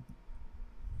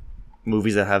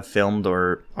movies that have filmed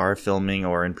or are filming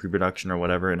or in pre-production or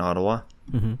whatever in Ottawa.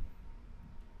 Mm-hmm.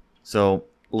 So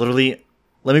literally,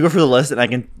 let me go through the list,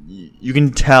 and you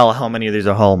can tell how many of these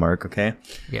are Hallmark. Okay.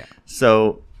 Yeah.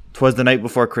 So, 'Twas the Night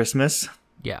Before Christmas.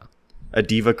 Yeah. A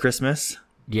Diva Christmas.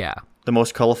 Yeah. The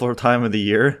Most Colorful Time of the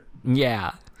Year.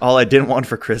 Yeah. All I Didn't Want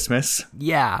for Christmas.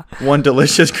 Yeah. One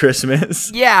Delicious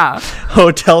Christmas. Yeah.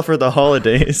 Hotel for the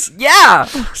Holidays. Yeah.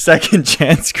 Second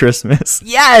Chance Christmas.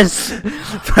 Yes.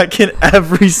 Fucking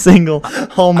every single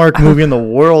Hallmark movie in the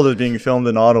world is being filmed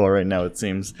in Ottawa right now, it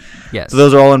seems. Yes. So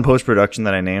those are all in post-production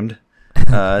that I named.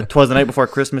 'Twas the Night Before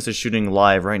Christmas is shooting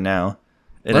live right now.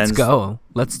 Let's go.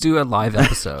 Let's do a live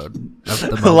episode.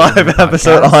 A live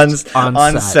episode on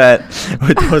set.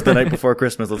 It was the night before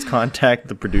Christmas. Let's contact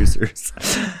the producers.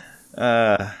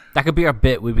 That could be our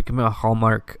bit. We become a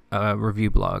Hallmark review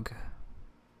blog.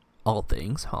 All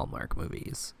things Hallmark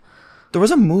movies. There was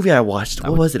a movie I watched.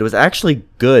 What was it? It was actually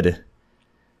good.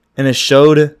 And it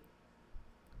showed...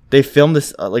 They filmed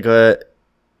this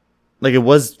it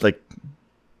was like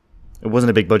It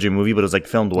wasn't a big budget movie, but it was like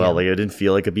filmed well. Yeah. Like it didn't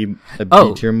feel like a B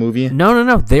tier movie.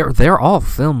 No. They're all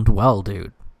filmed well,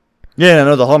 dude. Yeah, I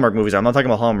know the Hallmark movies. I'm not talking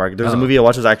about Hallmark. There was a movie I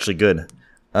watched that was actually good.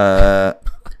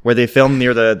 Where they filmed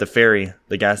near the ferry,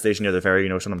 the gas station near the ferry. You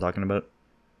know what I'm talking about?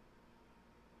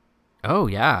 Oh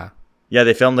yeah. Yeah,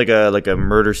 they filmed like a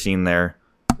murder scene there.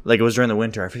 Like it was during the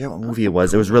winter. I forget what movie it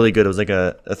was. It was really good. It was like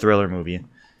a thriller movie.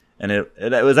 And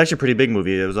it was actually a pretty big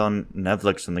movie. It was on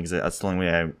Netflix and things. That's the only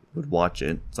way I would watch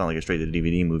it. It's not like a straight to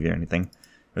DVD movie or anything.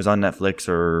 It was on Netflix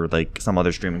or like some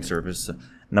other streaming service. And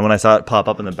then when I saw it pop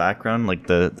up in the background, like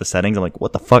the settings, I'm like,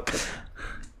 what the fuck?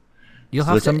 You'll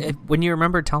have to, when you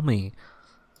remember, tell me.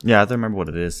 Yeah, I have to remember what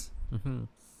it is. Mm-hmm.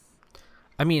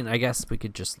 I mean, I guess we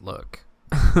could just look.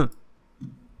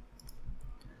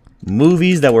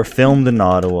 Movies that were filmed in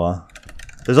Ottawa.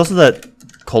 There's also that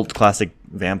cult classic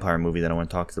vampire movie that no one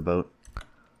talks about.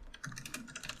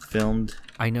 Filmed.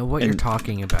 I know what you're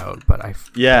talking about, but I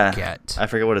forget. I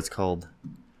forget what it's called.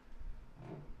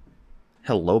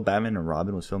 Hello, Batman and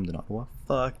Robin was filmed in Ottawa.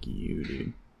 Fuck you,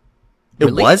 dude.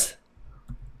 It was?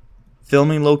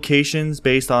 Filming locations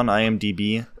based on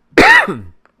IMDb.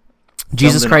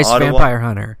 Jesus Christ Vampire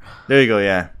Hunter. There you go,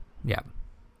 yeah. Yeah.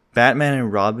 Batman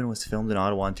and Robin was filmed in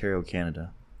Ottawa, Ontario,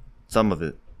 Canada. Some of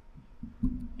it.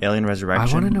 Alien Resurrection.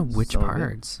 I want to know which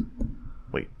parts.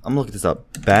 Wait, I'm looking this up.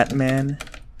 Batman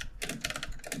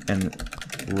and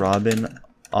Robin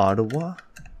Ottawa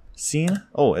scene?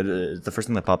 Oh, it's the first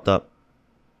thing that popped up.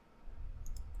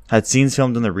 Had scenes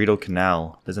filmed in the Rideau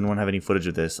Canal. Does anyone have any footage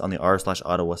of this on the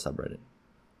r/Ottawa subreddit?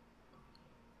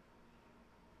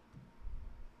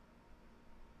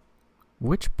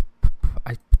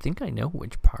 I think I know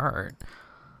which part.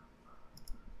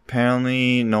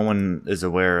 Apparently, no one is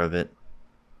aware of it.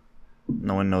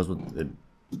 No one knows what it...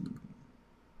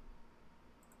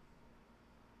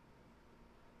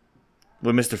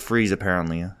 With Mr. Freeze,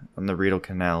 apparently, on the Rideau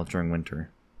Canal during winter.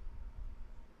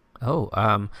 Oh,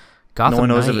 Gotham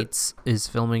Knights is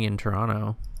filming in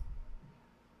Toronto.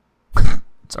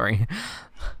 Sorry.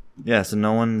 Yeah, so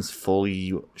no one's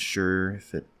fully sure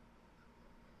if it...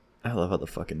 I love how the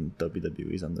fucking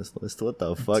WWE's on this list. What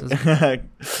the fuck?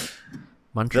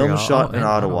 Montreal. Film shot in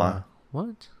Ottawa.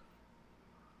 What?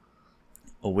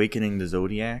 Awakening the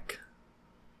Zodiac.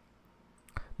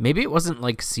 Maybe it wasn't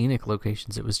like scenic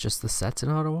locations. It was just the sets in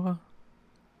Ottawa.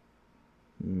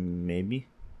 Maybe.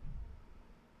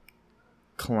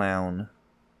 Clown.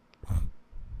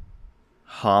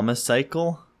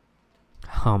 Homicycle.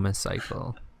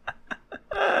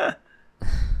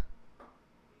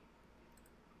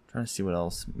 Trying to see what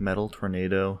else. Metal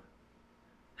Tornado.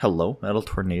 Hello, Metal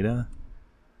Tornado.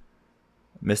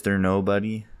 Mr.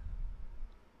 Nobody.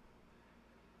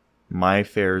 My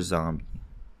Fair Zombie.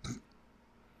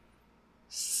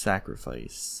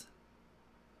 Sacrifice.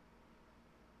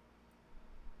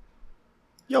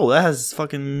 Yo, that has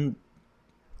fucking...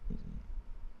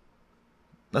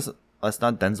 That's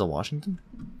not Denzel Washington?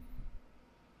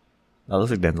 That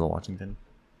looks like Denzel Washington.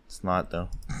 It's not, though.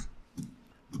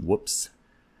 Whoops.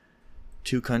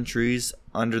 2 Countries,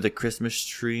 Under the Christmas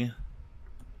Tree.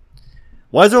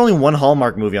 Why is there only one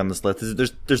Hallmark movie on this list?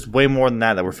 There's way more than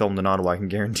that were filmed in Ottawa, I can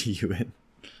guarantee you it.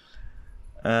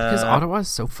 Because Ottawa is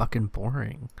so fucking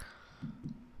boring.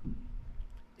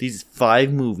 These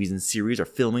 5 movies and series are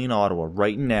filming in Ottawa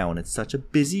right now, and it's such a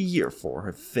busy year for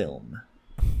a film.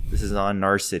 This is on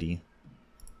Narcity.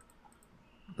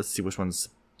 Let's see which one's...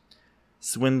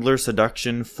 Swindler,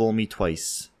 Seduction, Fool Me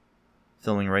Twice.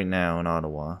 Filming right now in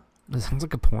Ottawa. This sounds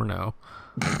like a porno.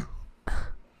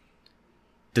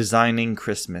 Designing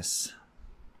Christmas.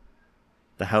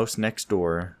 The House Next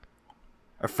Door.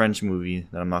 A French movie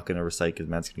that I'm not going to recite because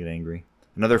Matt's going to get angry.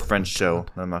 Another French show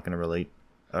that I'm not going to relate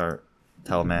or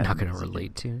tell Matt. Not going to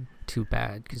relate to. Too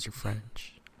bad because you're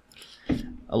French.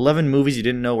 11 movies you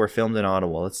didn't know were filmed in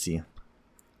Ottawa. Let's see.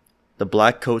 The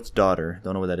Black Coat's Daughter.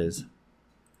 Don't know what that is.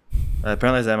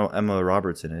 Apparently there's Emma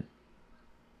Roberts in it.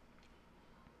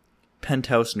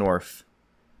 Penthouse North.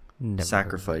 Never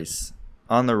Sacrifice.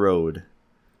 On the Road.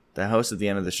 The House at the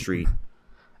End of the Street.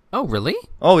 Oh, really?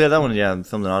 Oh, yeah, that one. Yeah,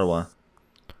 filmed in Ottawa.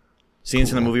 Scenes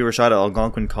from the movie were shot at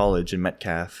Algonquin College in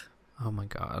Metcalfe. Oh, my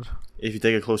God. If you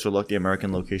take a closer look, the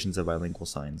American locations have bilingual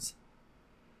signs.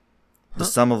 The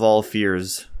Sum of All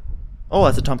Fears. Oh,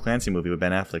 that's a Tom Clancy movie with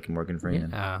Ben Affleck and Morgan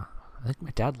Freeman. Yeah. I think my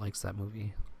dad likes that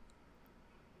movie.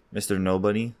 Mr.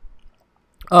 Nobody.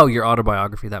 Oh, your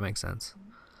autobiography. That makes sense.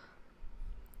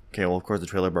 Okay, well, of course, the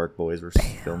Trailer Park Boys were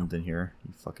filmed in here.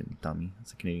 You fucking dummy.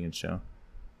 It's a Canadian show.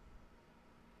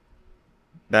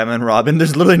 Batman and Robin.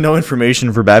 There's literally no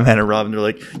information for Batman and Robin. They're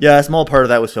like, yeah, a small part of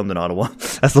that was filmed in Ottawa.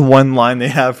 That's the one line they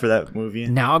have for that movie.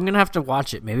 Now I'm gonna have to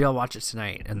watch it. Maybe I'll watch it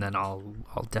tonight, and then I'll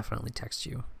definitely text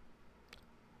you.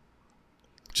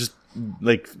 Just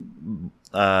like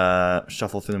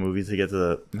shuffle through the movie to get to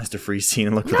the Mr. Freeze scene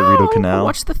and look for the Rideau Canal.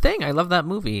 Watch The Thing. I love that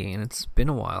movie, and it's been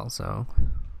a while, so.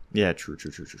 Yeah, true.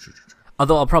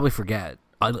 Although I'll probably forget.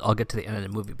 I'll get to the end of the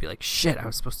movie and be like, shit, I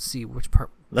was supposed to see which part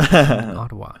was in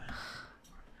Ottawa.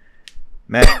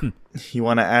 Matt, you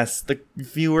want to ask the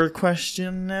viewer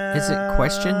question now? Is it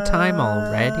question time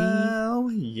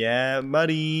already? Yeah,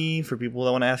 buddy. For people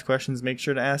that want to ask questions, make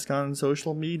sure to ask on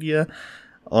social media,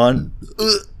 on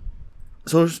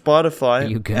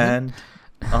Spotify, and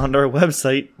on our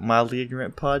website,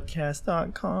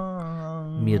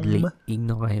 mildlyignorantpodcast.com.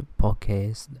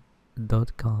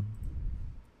 mildlyignorantpodcast.com.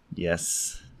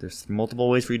 Yes, there's multiple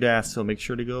ways for you to ask, so make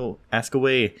sure to go ask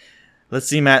away. Let's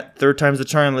see, Matt. Third time's the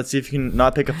charm. Let's see if you can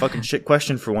not pick a fucking shit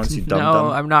question for once, you dumb.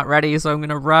 No, I'm not ready, so I'm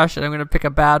gonna rush and I'm gonna pick a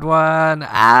bad one.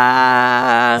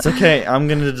 It's okay. I'm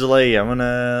gonna delay. I'm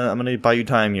gonna buy you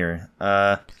time here.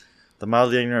 The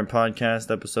Mildly Ignorant Podcast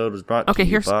episode was brought to you by... Okay,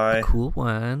 here's a cool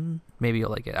one. Maybe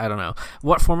you'll like it. I don't know.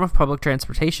 What form of public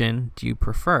transportation do you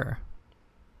prefer?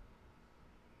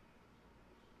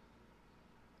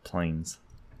 Planes.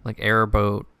 Like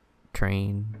airboat,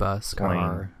 train, bus,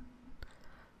 car.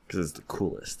 Because it's the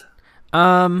coolest.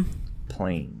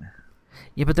 Plane.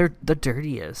 Yeah, but they're the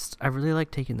dirtiest. I really like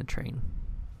taking the train.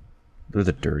 They're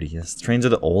the dirtiest. Trains are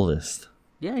the oldest.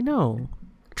 Yeah, I know.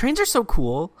 Trains are so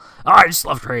cool. Oh, I just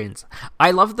love trains. I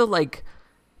love the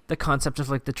concept of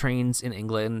like the trains in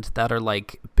England that are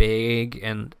like big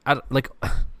and I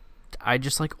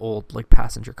just like old like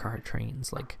passenger car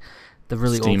trains, like the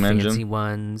really Steam old engine. fancy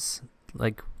ones.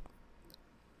 Like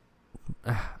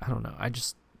I don't know.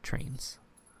 Trains.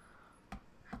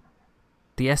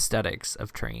 The aesthetics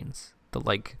of trains. The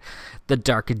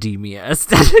darkademia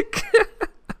aesthetic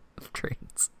of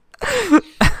trains.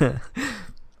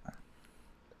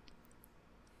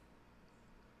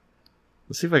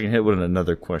 Let's see if I can hit with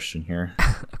another question here.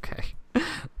 Okay.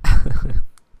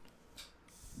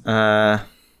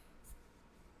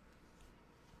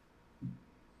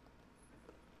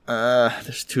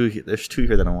 There's two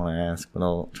here that I want to ask, but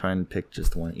I'll try and pick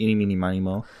just one. Eeny, meeny, miny,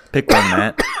 mo. Pick one,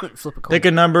 Matt. Flip a coin. Pick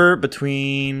a number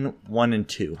between 1 and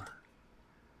 2.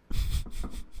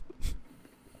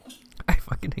 I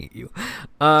fucking hate you.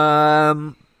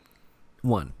 1.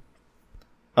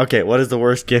 Okay, what is the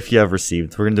worst gift you have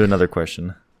received? We're gonna do another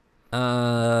question.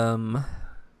 Because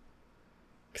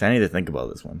I need to think about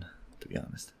this one, to be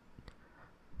honest.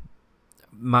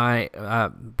 We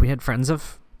had friends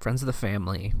of the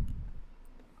family,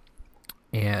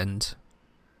 and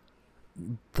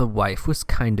the wife was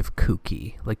kind of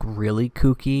kooky, like really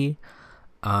kooky.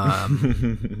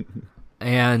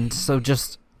 And so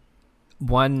just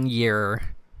one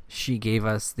year she gave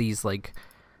us these like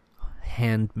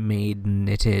handmade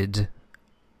knitted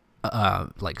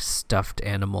like stuffed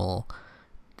animal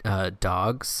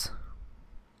dogs,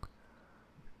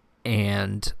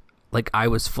 and like I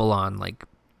was full on like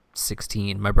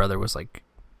 16. My brother was like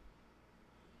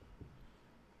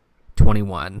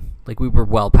 21. Like we were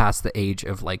well past the age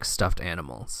of like stuffed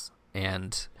animals,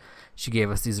 and she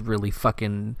gave us these really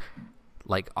fucking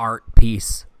like art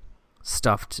piece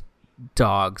stuffed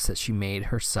dogs that she made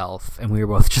herself, and we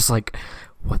were both just like,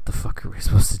 what the fuck are we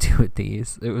supposed to do with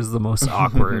these? It was the most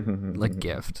awkward like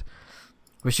gift,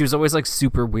 but she was always like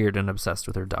super weird and obsessed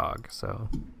with her dog, so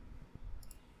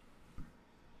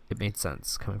it made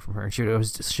sense coming from her. And she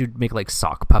would make like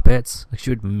sock puppets. Like she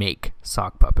would make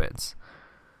sock puppets.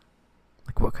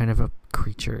 Like what kind of a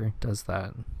creature does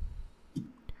that? I'm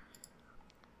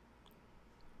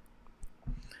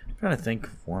trying to think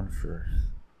of one for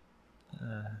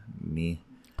me.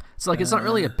 So like it's not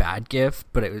really a bad gift,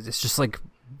 but it's just like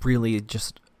really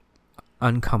just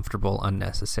uncomfortable,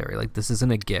 unnecessary. Like this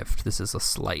isn't a gift, this is a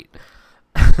slight.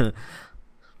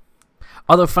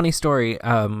 Although funny story,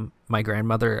 my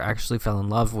grandmother actually fell in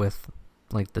love with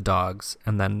like the dogs,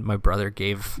 and then my brother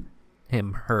gave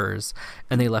him hers,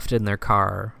 and they left it in their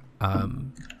car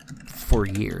for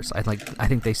years. I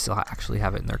think they still actually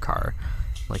have it in their car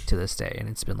like to this day, and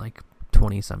it's been like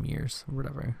 20 some years or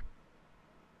whatever.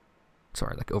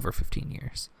 Sorry, like over 15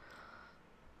 years.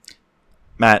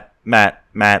 Matt.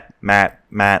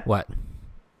 What?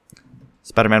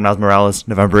 Spider-Man Miles Morales,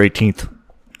 November 18th.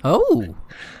 Oh,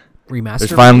 remaster.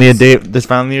 There's finally a date.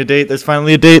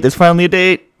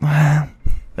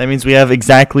 That means we have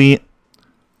exactly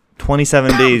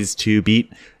 27 days to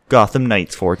beat Gotham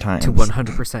Knights 4 times. To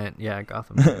 100%, yeah,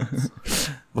 Gotham Knights.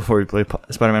 Before we play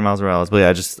Spider-Man Miles Morales. But yeah,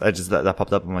 I just that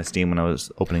popped up on my Steam when I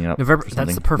was opening it up. November.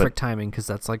 That's the perfect timing because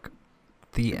that's like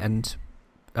the end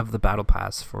of the battle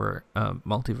pass for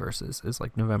Multiverses is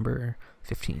like November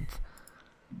 15th.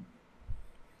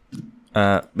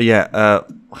 But yeah,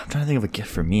 I'm trying to think of a gift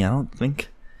for me. Can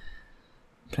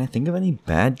I think of any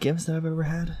bad gifts that I've ever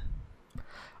had?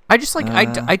 I just like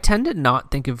I tend to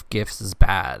not think of gifts as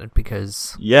bad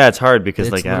because yeah, it's hard because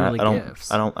it's like I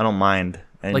don't mind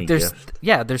any like there's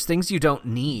gift. there's things you don't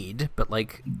need, but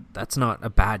like that's not a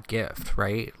bad gift,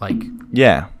 right? Like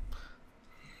yeah,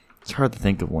 it's hard to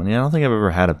think of one. Yeah, I don't think I've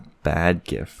ever had a bad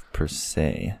gift per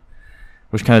se,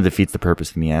 which kind of defeats the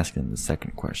purpose of me asking the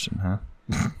second question, huh?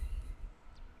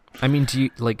 I mean, do you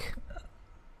like?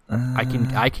 I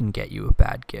can get you a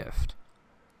bad gift.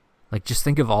 Like, just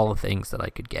think of all the things that I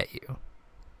could get you.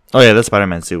 Oh yeah, that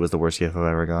Spider-Man suit was the worst gift I've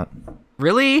ever got.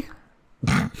 Really?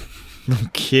 I'm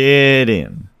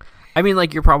kidding. I mean,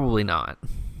 like, you're probably not.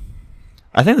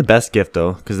 I think the best gift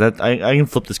though, because I can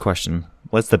flip this question.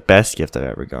 What's the best gift I've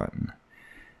ever gotten?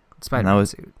 Spider-Man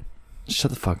suit.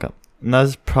 Shut the fuck up. And that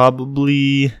was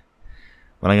probably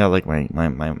when I got like my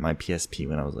PSP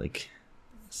when I was like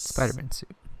Spider-Man suit.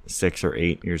 6 or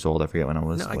 8 years old. I forget when I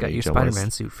was. No, I got you a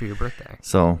Spider-Man suit for your birthday.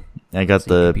 So I got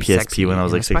the PSP when I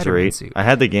was like 6 or 8. Suit. I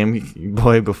had the Game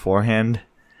Boy beforehand,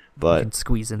 but you can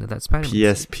squeeze into that Spider-Man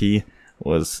PSP suit.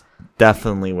 Was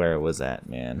definitely where it was at,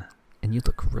 man. And you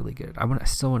look really good. I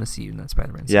still want to see you in that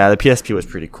Spider-Man suit. Yeah, the PSP was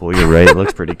pretty cool. You're right. It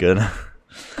looks pretty good.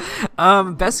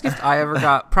 Best gift I ever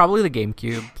got, probably the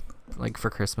GameCube, like for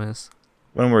Christmas.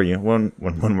 When were you? When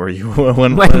were you?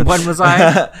 When was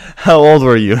I? How old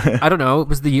were you? I don't know. It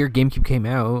was the year GameCube came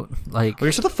out. Like,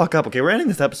 okay, shut the fuck up. Okay, we're ending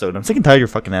this episode. I'm sick and tired of your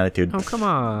fucking attitude. Oh, come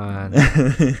on.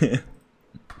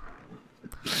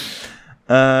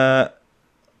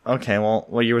 Okay, well,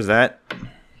 what year was that?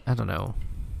 I don't know.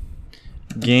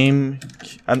 GameCube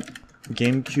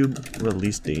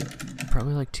release date.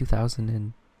 Probably like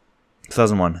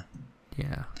 2001.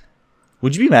 Yeah.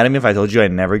 Would you be mad at me if I told you I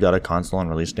never got a console on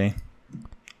release day?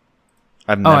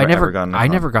 I've never gotten I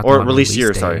never got or release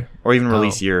year, sorry. Or even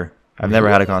release year. I've never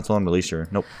had a console on release year.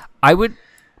 Nope. I would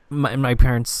my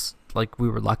parents, like, we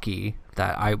were lucky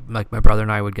that my brother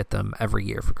and I would get them every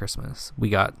year for Christmas. We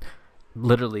got the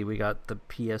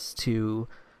PS2,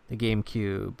 the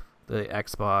GameCube, the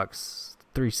Xbox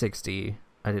 360.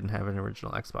 I didn't have an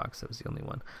original Xbox. That was the only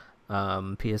one.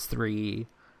 PS3,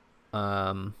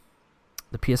 the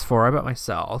PS4 I bought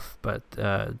myself, but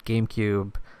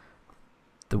GameCube,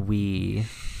 the Wii,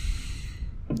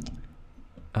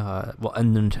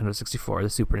 and the Nintendo 64, the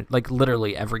Super, like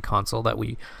literally every console that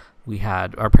we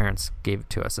had, our parents gave it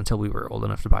to us until we were old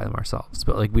enough to buy them ourselves.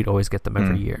 But like we'd always get them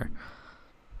every year.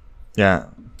 Yeah,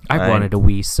 I wanted a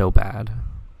Wii so bad.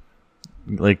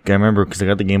 Like I remember because I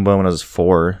got the Game Boy when I was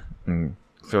 4, and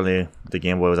clearly the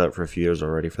Game Boy was out for a few years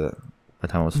already for that. By the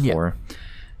time I was 4.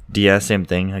 DS, same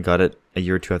thing. I got it a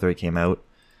year or two after it came out.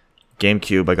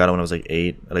 GameCube, I got it when I was like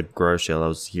 8 at a garage sale. That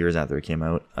was years after it came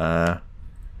out.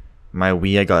 My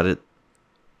Wii, I got it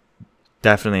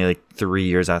definitely like 3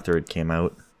 years after it came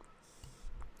out.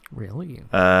 Really?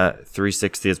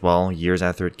 360 as well, years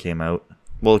after it came out.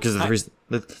 Well, because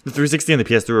the 360 and the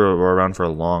PS3 were around for a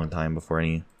long time before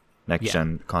any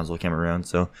next-gen console came around.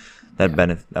 So that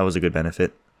was a good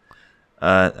benefit.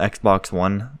 Xbox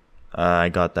One, I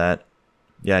got that.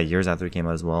 Yeah, years after it came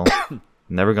out as well.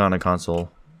 Never gotten a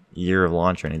console year of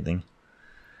launch or anything.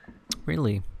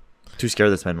 Really? Too scared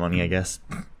to spend money, I guess.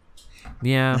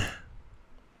 Yeah.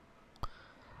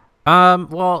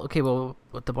 Well, okay, well,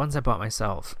 the ones I bought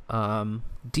myself.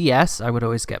 DS, I would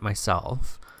always get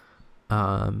myself.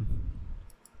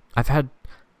 I've had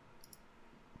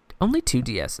only 2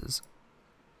 DSs.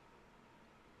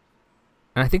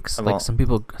 And I think like some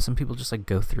people just like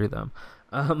go through them.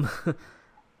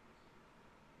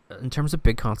 In terms of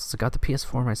big consoles, I got the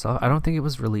PS4 myself. I don't think it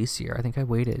was release year. I think I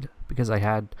waited because I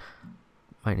had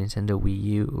my Nintendo Wii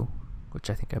U, which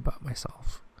I think I bought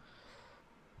myself.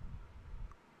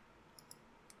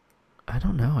 I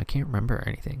don't know. I can't remember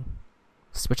anything.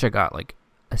 Switch I got like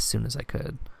as soon as I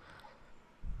could.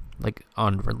 Like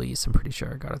on release, I'm pretty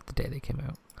sure I got it the day they came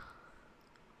out.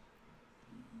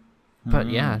 But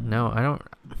yeah, no, I don't.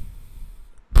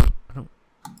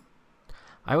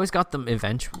 I always got them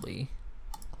eventually,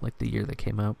 like the year they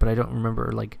came out, but I don't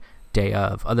remember like day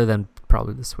of, other than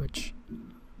probably the Switch.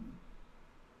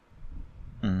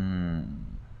 Remember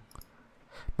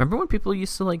when people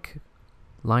used to like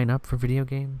line up for video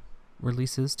game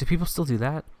releases? Do people still do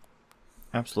that?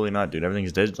 Absolutely not, dude.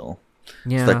 Everything's digital.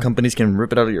 Yeah. So that companies can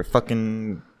rip it out of your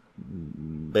fucking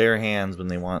bare hands when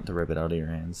they want to rip it out of your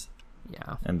hands.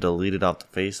 Yeah. And delete it off the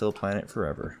face of the planet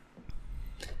forever.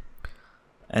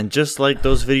 And just like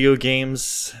those video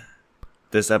games,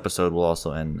 this episode will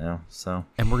also end now. So.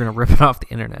 And we're gonna rip it off the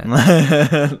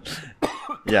internet.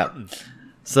 Yeah.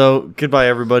 So goodbye,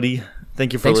 everybody.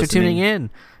 Thank you for listening. Thanks for tuning in.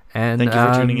 And thank you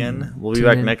for tuning in. We'll be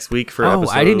back next week for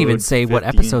episode. I didn't even say 50. What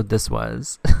episode this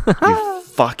was. You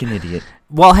fucking idiot.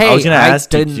 Well, hey, I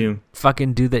didn't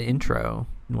fucking do the intro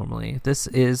normally. This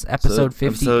is episode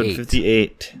 58. Episode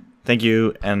 58. Thank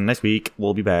you. And next week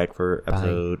we'll be back for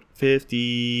episode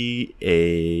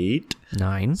 58.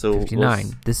 59.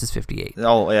 This is 58.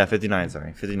 Oh, yeah, 59.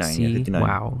 Sorry. 59. See? Yeah, 59.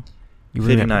 Wow. You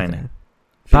 59.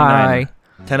 59. Bye.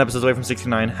 10 episodes away from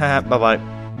 69.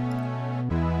 Bye-bye.